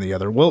stops than the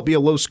other? Will it be a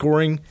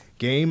low-scoring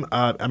game?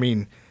 I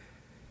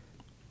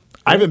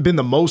haven't been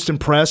the most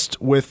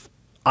impressed with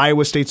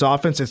Iowa State's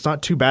offense. It's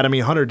not too bad.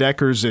 Hunter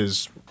Deckers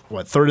is,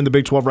 3rd in the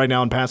Big 12 right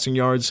now in passing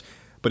yards.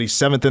 but he's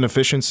 7th in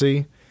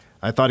efficiency.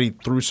 I thought he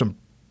threw some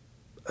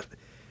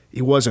 –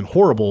 he wasn't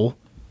horrible,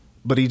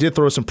 but he did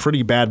throw some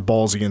pretty bad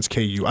balls against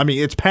KU. I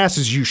mean, it's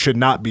passes you should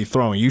not be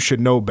throwing. You should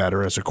know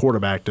better as a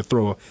quarterback to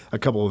throw a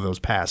couple of those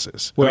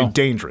passes. Well, I mean,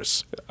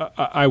 dangerous.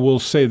 I will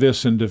say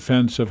this in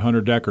defense of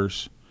Hunter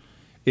Dekkers.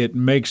 It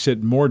makes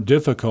it more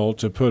difficult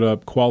to put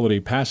up quality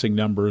passing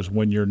numbers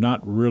when you're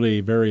not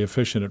really very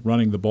efficient at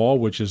running the ball,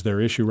 which is their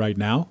issue right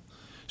now.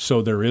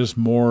 So there is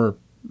more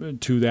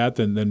to that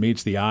than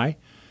meets the eye.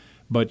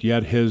 But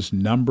yet his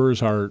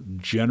numbers are,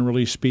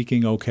 generally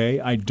speaking, okay.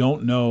 I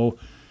don't know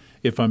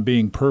if I'm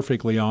being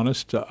perfectly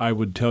honest. I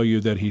would tell you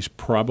that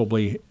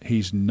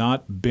he's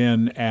not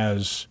been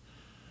as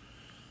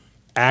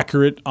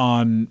accurate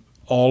on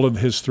all of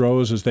his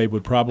throws as they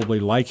would probably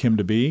like him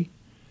to be.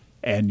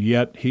 And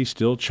yet he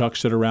still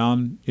chucks it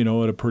around, at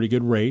a pretty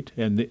good rate.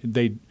 And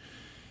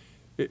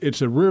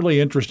it's a really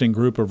interesting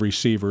group of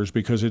receivers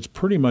because it's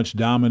pretty much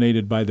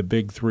dominated by the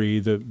big three,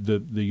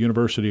 the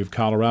University of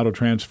Colorado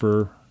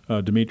transfer,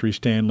 Dimitri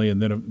Stanley,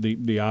 and then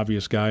the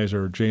obvious guys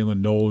are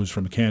Jalen Noel, who's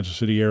from the Kansas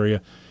City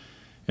area,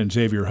 and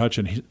Xavier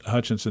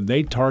Hutchinson.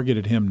 They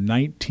targeted him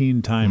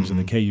 19 times in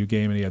the KU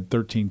game, and he had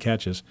 13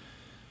 catches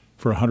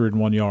for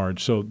 101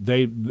 yards. So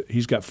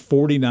he's got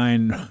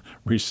 49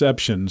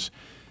 receptions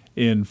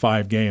in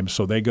 5 games,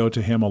 so they go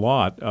to him a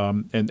lot.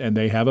 And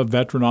they have a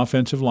veteran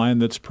offensive line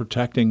that's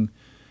protecting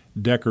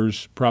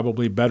Dekkers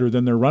probably better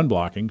than their run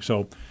blocking.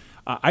 So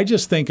I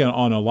just think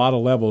on a lot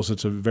of levels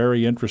it's a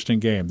very interesting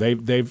game.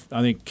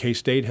 I think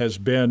K-State has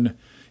been,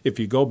 if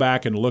you go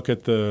back and look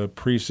at the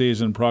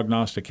preseason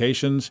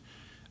prognostications,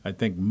 I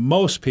think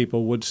most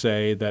people would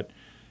say that,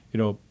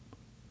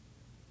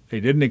 they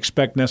didn't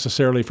expect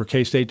necessarily for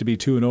K-State to be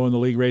 2-0 in the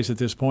league race at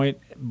this point,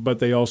 but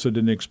they also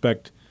didn't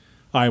expect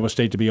Iowa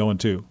State to be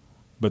 0-2.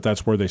 But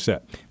that's where they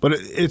sit. But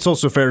it's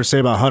also fair to say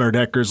about Hunter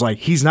Dekkers,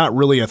 he's not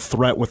really a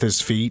threat with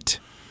his feet.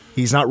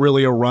 He's not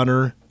really a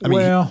runner.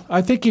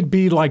 I think he'd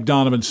be like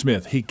Donovan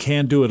Smith. He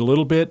can do it a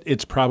little bit.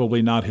 It's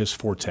probably not his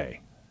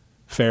forte.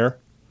 Fair?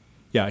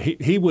 Yeah,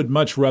 he would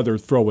much rather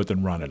throw it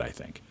than run it, I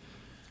think.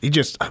 He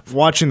just –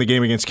 watching the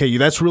game against KU,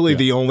 that's really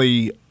the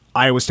only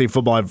Iowa State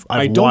football I've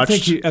watched. I don't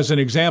think, as an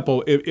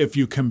example, if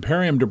you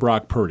compare him to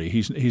Brock Purdy,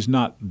 he's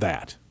not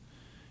that.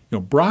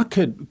 Brock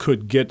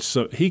could get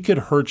 – he could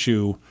hurt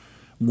you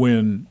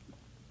when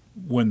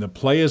the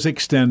play is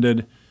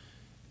extended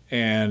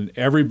and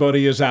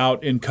everybody is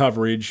out in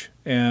coverage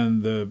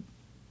and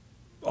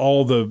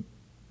all the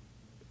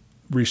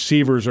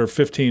receivers are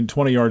 15,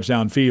 20 yards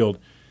downfield,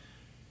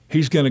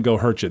 he's going to go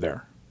hurt you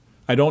there.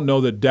 I don't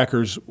know that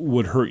Dekkers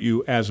would hurt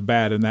you as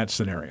bad in that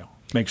scenario.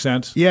 Make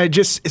sense? Yeah,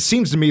 it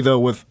seems to me, though,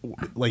 with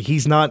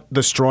he's not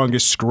the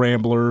strongest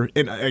scrambler.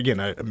 And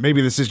again,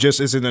 maybe this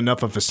isn't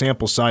enough of a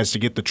sample size to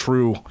get the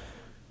true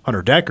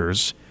Hunter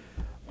Dekkers,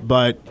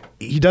 but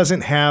he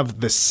doesn't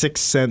have the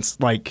sixth sense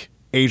like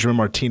Adrian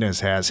Martinez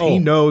has. He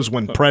knows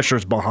when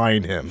pressure's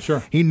behind him.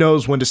 Sure. He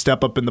knows when to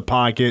step up in the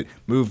pocket,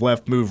 move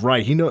left, move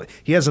right.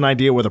 He has an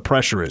idea where the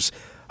pressure is.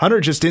 Hunter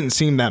just didn't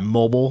seem that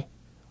mobile.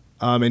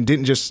 And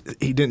didn't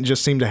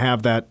just seem to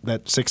have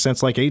that sixth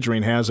sense like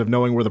Adrian has of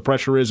knowing where the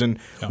pressure is and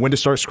when to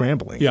start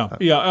scrambling. Yeah,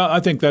 I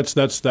think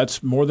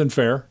that's more than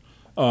fair.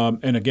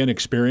 And again,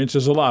 experience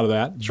is a lot of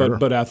that. Sure.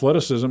 But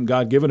athleticism,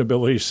 God-given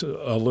abilities,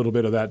 a little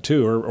bit of that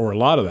too, or a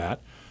lot of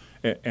that.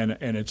 And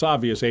it's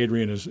obvious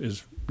Adrian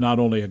is not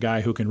only a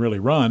guy who can really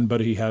run,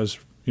 but he has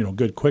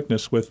good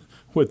quickness with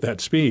that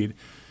speed.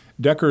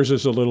 Dekkers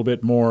is a little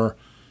bit more,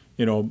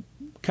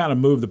 kind of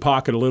move the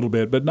pocket a little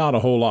bit, but not a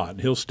whole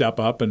lot. He'll step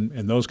up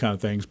and those kind of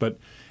things. But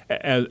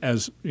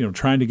as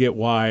trying to get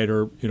wide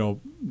or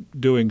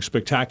doing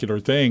spectacular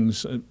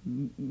things,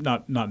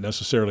 not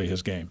necessarily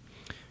his game.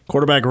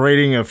 Quarterback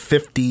rating of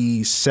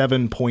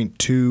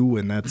 57.2,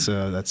 and that's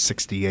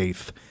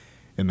 68th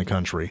in the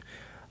country.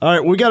 All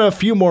right, we got a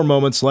few more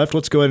moments left.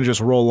 Let's go ahead and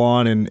just roll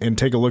on and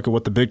take a look at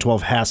what the Big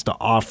 12 has to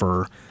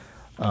offer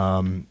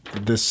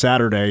this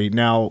Saturday.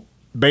 Now,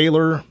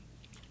 Baylor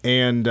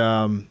and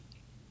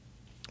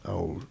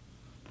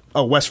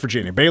West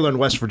Virginia. Baylor and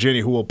West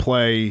Virginia, who will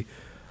play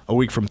a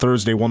week from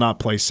Thursday, will not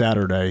play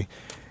Saturday.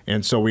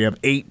 And so we have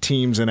 8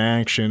 teams in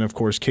action. Of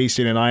course,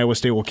 K-State and Iowa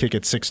State will kick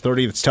at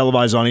 6:30. It's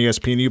televised on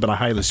ESPNU, but I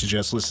highly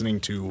suggest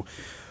listening to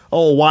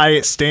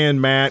Wyatt,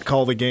 Stan, Matt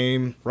call the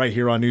game right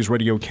here on News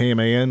Radio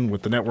KMAN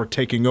with the network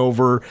taking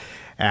over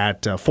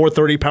at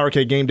 4:30. Power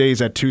K game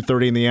days at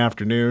 2:30 in the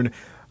afternoon.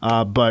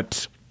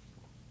 But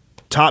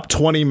top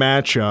 20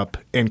 matchup,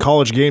 and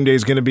College Game Day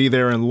is going to be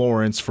there in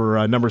Lawrence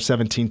for number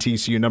 17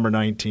 TCU, number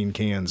 19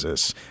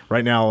 Kansas.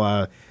 Right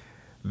now,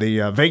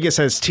 the Vegas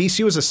has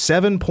TCU as a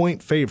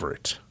 7-point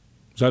favorite.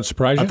 Does that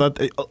surprise you? I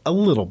thought a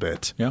little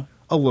bit. Yeah,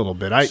 a little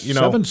bit.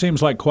 7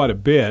 seems like quite a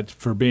bit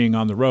for being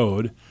on the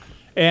road,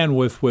 and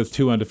with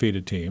 2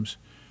 undefeated teams.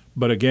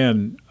 But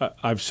again,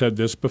 I've said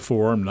this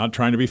before. I'm not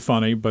trying to be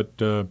funny, but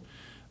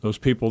those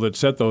people that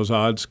set those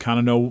odds kind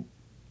of know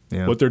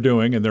what they're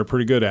doing, and they're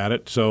pretty good at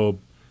it. So.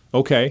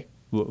 Okay,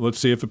 let's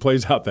see if it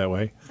plays out that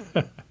way.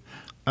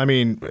 I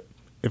mean,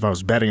 if I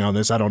was betting on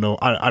this, I don't know.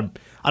 I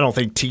don't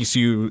think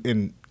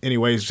TCU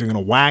anyways, is going to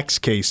wax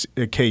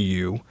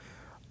KU.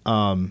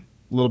 A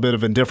little bit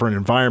of a different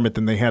environment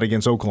than they had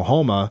against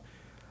Oklahoma.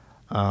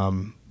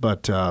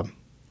 But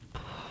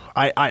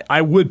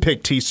I would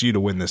pick TCU to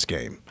win this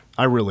game.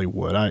 I really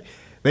would.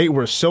 They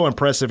were so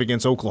impressive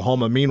against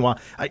Oklahoma. Meanwhile,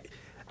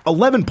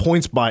 11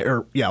 points by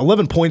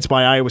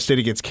Iowa State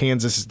against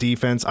Kansas'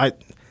 defense.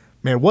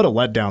 Man, what a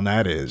letdown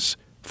that is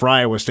for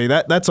Iowa State.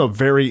 That's a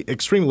very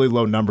extremely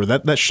low number.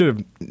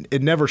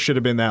 It never should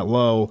have been that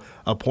low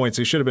of points.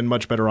 They should have been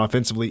much better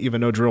offensively,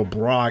 even though Drill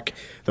Brock,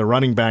 the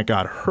running back,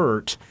 got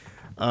hurt.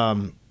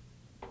 I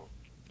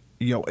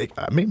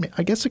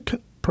guess it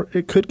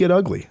could get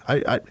ugly.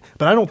 But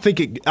I don't think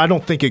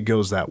it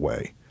goes that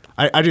way.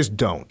 I just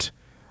don't.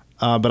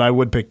 But I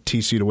would pick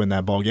TCU to win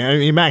that ball game. I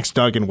mean, Max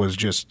Duggan was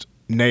just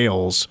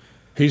nails.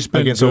 He's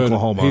been against good.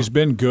 Oklahoma. He's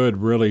been good,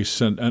 really.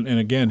 And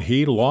again,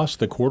 he lost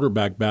the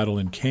quarterback battle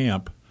in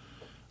camp,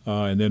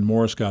 and then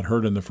Morris got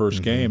hurt in the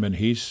first game, and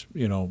he's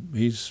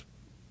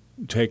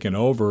taken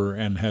over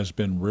and has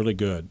been really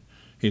good.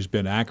 He's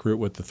been accurate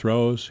with the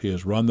throws. He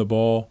has run the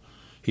ball.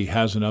 He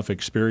has enough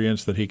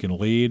experience that he can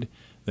lead.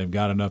 They've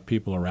got enough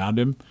people around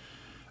him.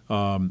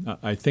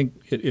 I think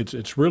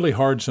it's really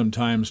hard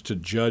sometimes to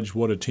judge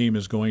what a team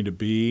is going to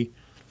be.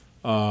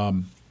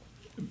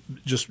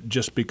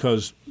 Just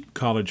because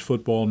college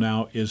football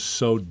now is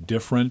so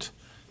different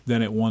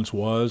than it once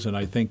was, and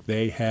I think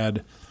they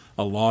had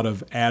a lot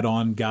of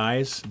add-on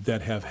guys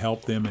that have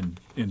helped them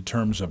in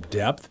terms of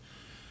depth.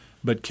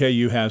 But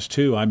KU has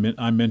too. I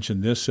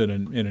mentioned this in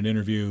an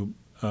interview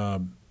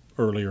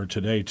earlier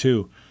today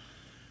too.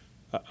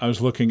 I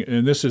was looking,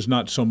 and this is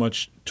not so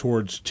much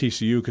towards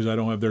TCU because I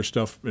don't have their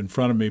stuff in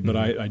front of me, but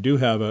I do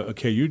have a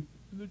KU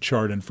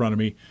chart in front of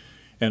me,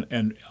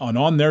 and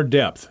on their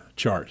depth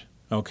chart.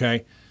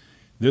 Okay,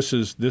 this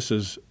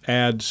is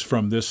ads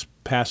from this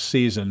past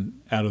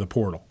season out of the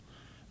portal: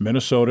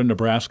 Minnesota,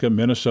 Nebraska,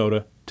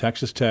 Minnesota,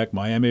 Texas Tech,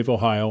 Miami of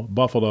Ohio,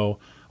 Buffalo,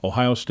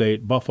 Ohio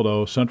State,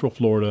 Buffalo, Central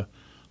Florida,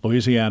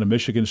 Louisiana,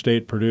 Michigan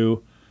State,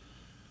 Purdue,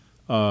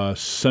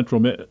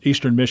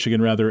 Eastern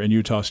Michigan, and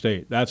Utah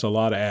State. That's a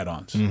lot of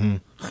add-ons.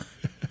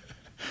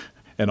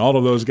 And all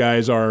of those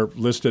guys are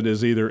listed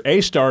as either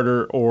a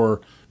starter or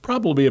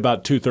probably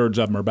about two-thirds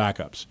of them are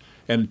backups.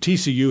 And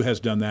TCU has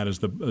done that as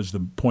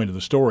the point of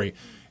the story.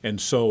 And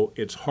so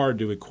it's hard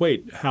to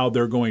equate how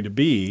they're going to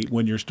be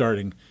when you're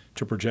starting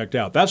to project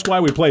out. That's why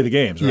we play the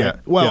games, right? Yeah.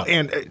 Well,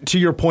 and to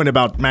your point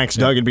about Max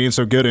Duggan being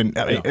so good, and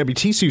I mean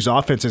TCU's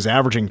offense is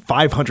averaging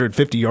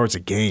 550 yards a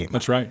game.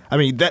 That's right. I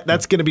mean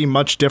that's going to be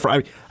much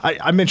different.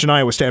 I mentioned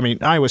Iowa State. I mean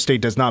Iowa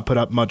State does not put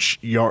up much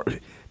yard.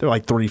 They're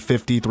like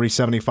 350,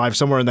 375,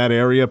 somewhere in that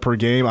area per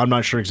game. I'm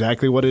not sure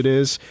exactly what it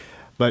is,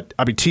 but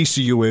I mean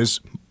TCU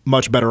is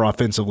much better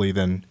offensively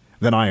than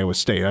Iowa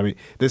State. I mean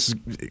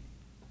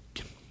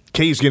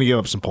KU's going to give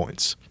up some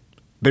points.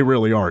 They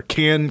really are.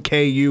 Can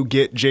KU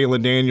get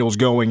Jalen Daniels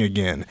going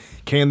again?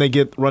 Can they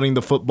get running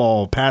the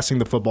football, passing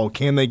the football?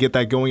 Can they get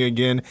that going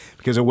again?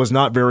 Because it was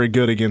not very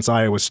good against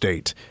Iowa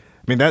State.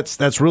 I mean,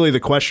 that's really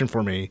the question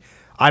for me.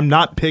 I'm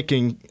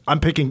picking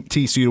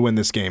TCU to win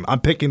this game.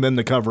 I'm picking them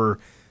to cover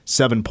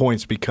 7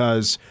 points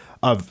because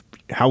of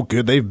how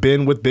good they've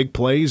been with big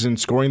plays and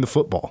scoring the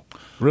football.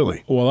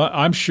 Really. Well,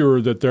 I'm sure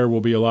that there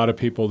will be a lot of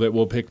people that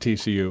will pick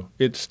TCU.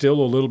 It's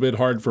still a little bit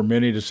hard for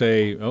many to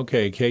say,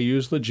 okay,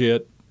 KU's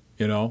legit,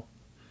 and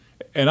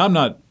I'm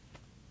not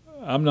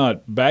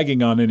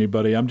bagging on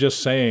anybody. I'm just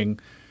saying,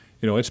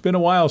 it's been a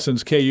while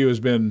since KU has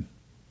been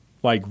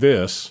like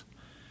this,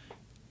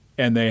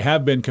 and they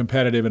have been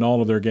competitive in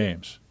all of their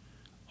games.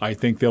 I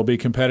think they'll be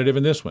competitive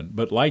in this one.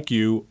 But like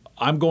you,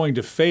 I'm going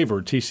to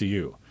favor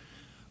TCU.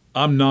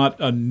 I'm not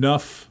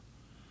enough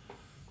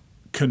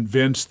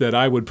convinced that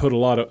I would put a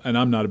lot of, and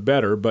I'm not a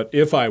bettor, but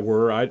if I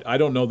were, I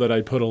don't know that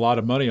I'd put a lot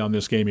of money on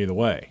this game either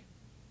way.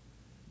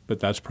 But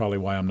that's probably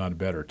why I'm not a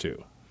bettor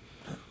too.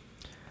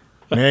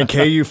 Man,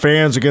 KU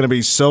fans are going to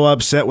be so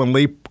upset when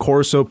Lee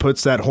Corso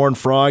puts that Horned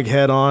Frog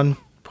head on.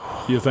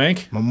 You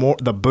think?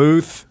 The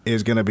booth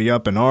is going to be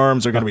up in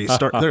arms. They're going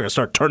to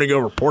start turning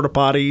over porta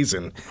potties,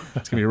 and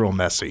it's going to be real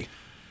messy.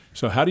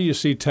 So how do you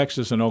see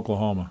Texas and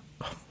Oklahoma?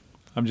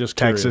 I'm just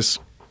curious.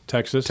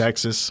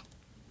 Texas.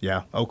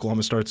 Yeah,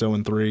 Oklahoma starts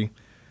 0-3.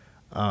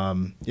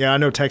 I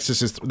know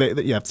Texas is.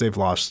 They've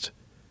lost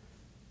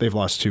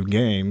 2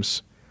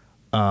 games,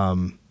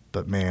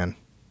 but man,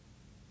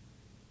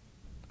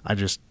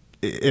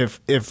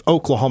 if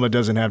Oklahoma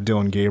doesn't have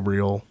Dylan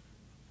Gabriel,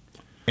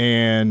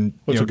 and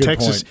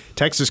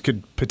Texas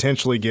could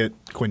potentially get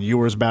Quinn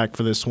Ewers back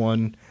for this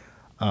one.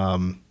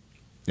 I'm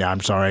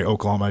sorry,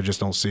 Oklahoma. I just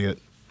don't see it.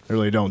 I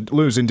really don't.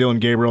 Losing Dylan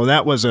Gabriel,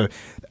 that was of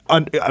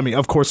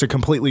course, a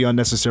completely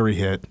unnecessary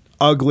hit.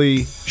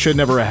 Ugly, should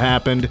never have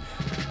happened,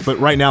 but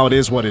right now it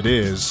is what it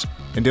is.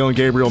 And Dylan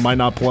Gabriel might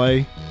not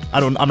play.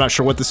 I'm not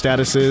sure what the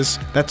status is.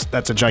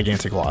 That's a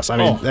gigantic loss. I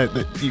mean,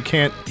 you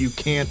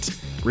can't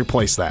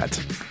replace that.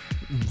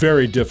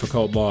 Very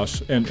difficult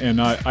loss,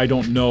 and I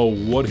don't know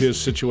what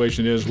his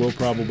situation is. We'll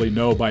probably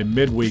know by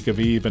midweek if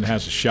he even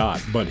has a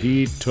shot. But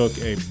he took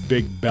a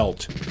big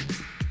belt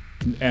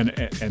and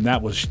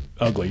that was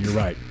ugly. You're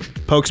right.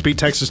 Pokes beat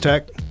Texas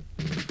Tech.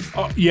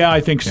 Yeah,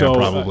 I think so.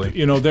 Probably.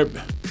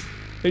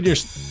 They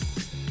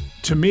just,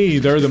 to me,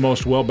 they're the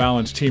most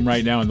well-balanced team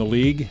right now in the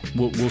league.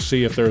 We'll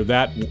see if they're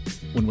that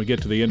when we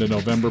get to the end of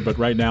November. But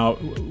right now,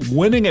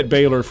 winning at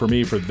Baylor for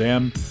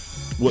them,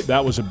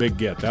 that was a big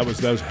get. That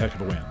was a heck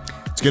of a win.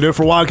 It's going to do it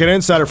for Wildcat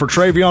Insider. For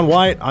Travion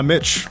White, I'm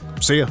Mitch.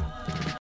 See ya.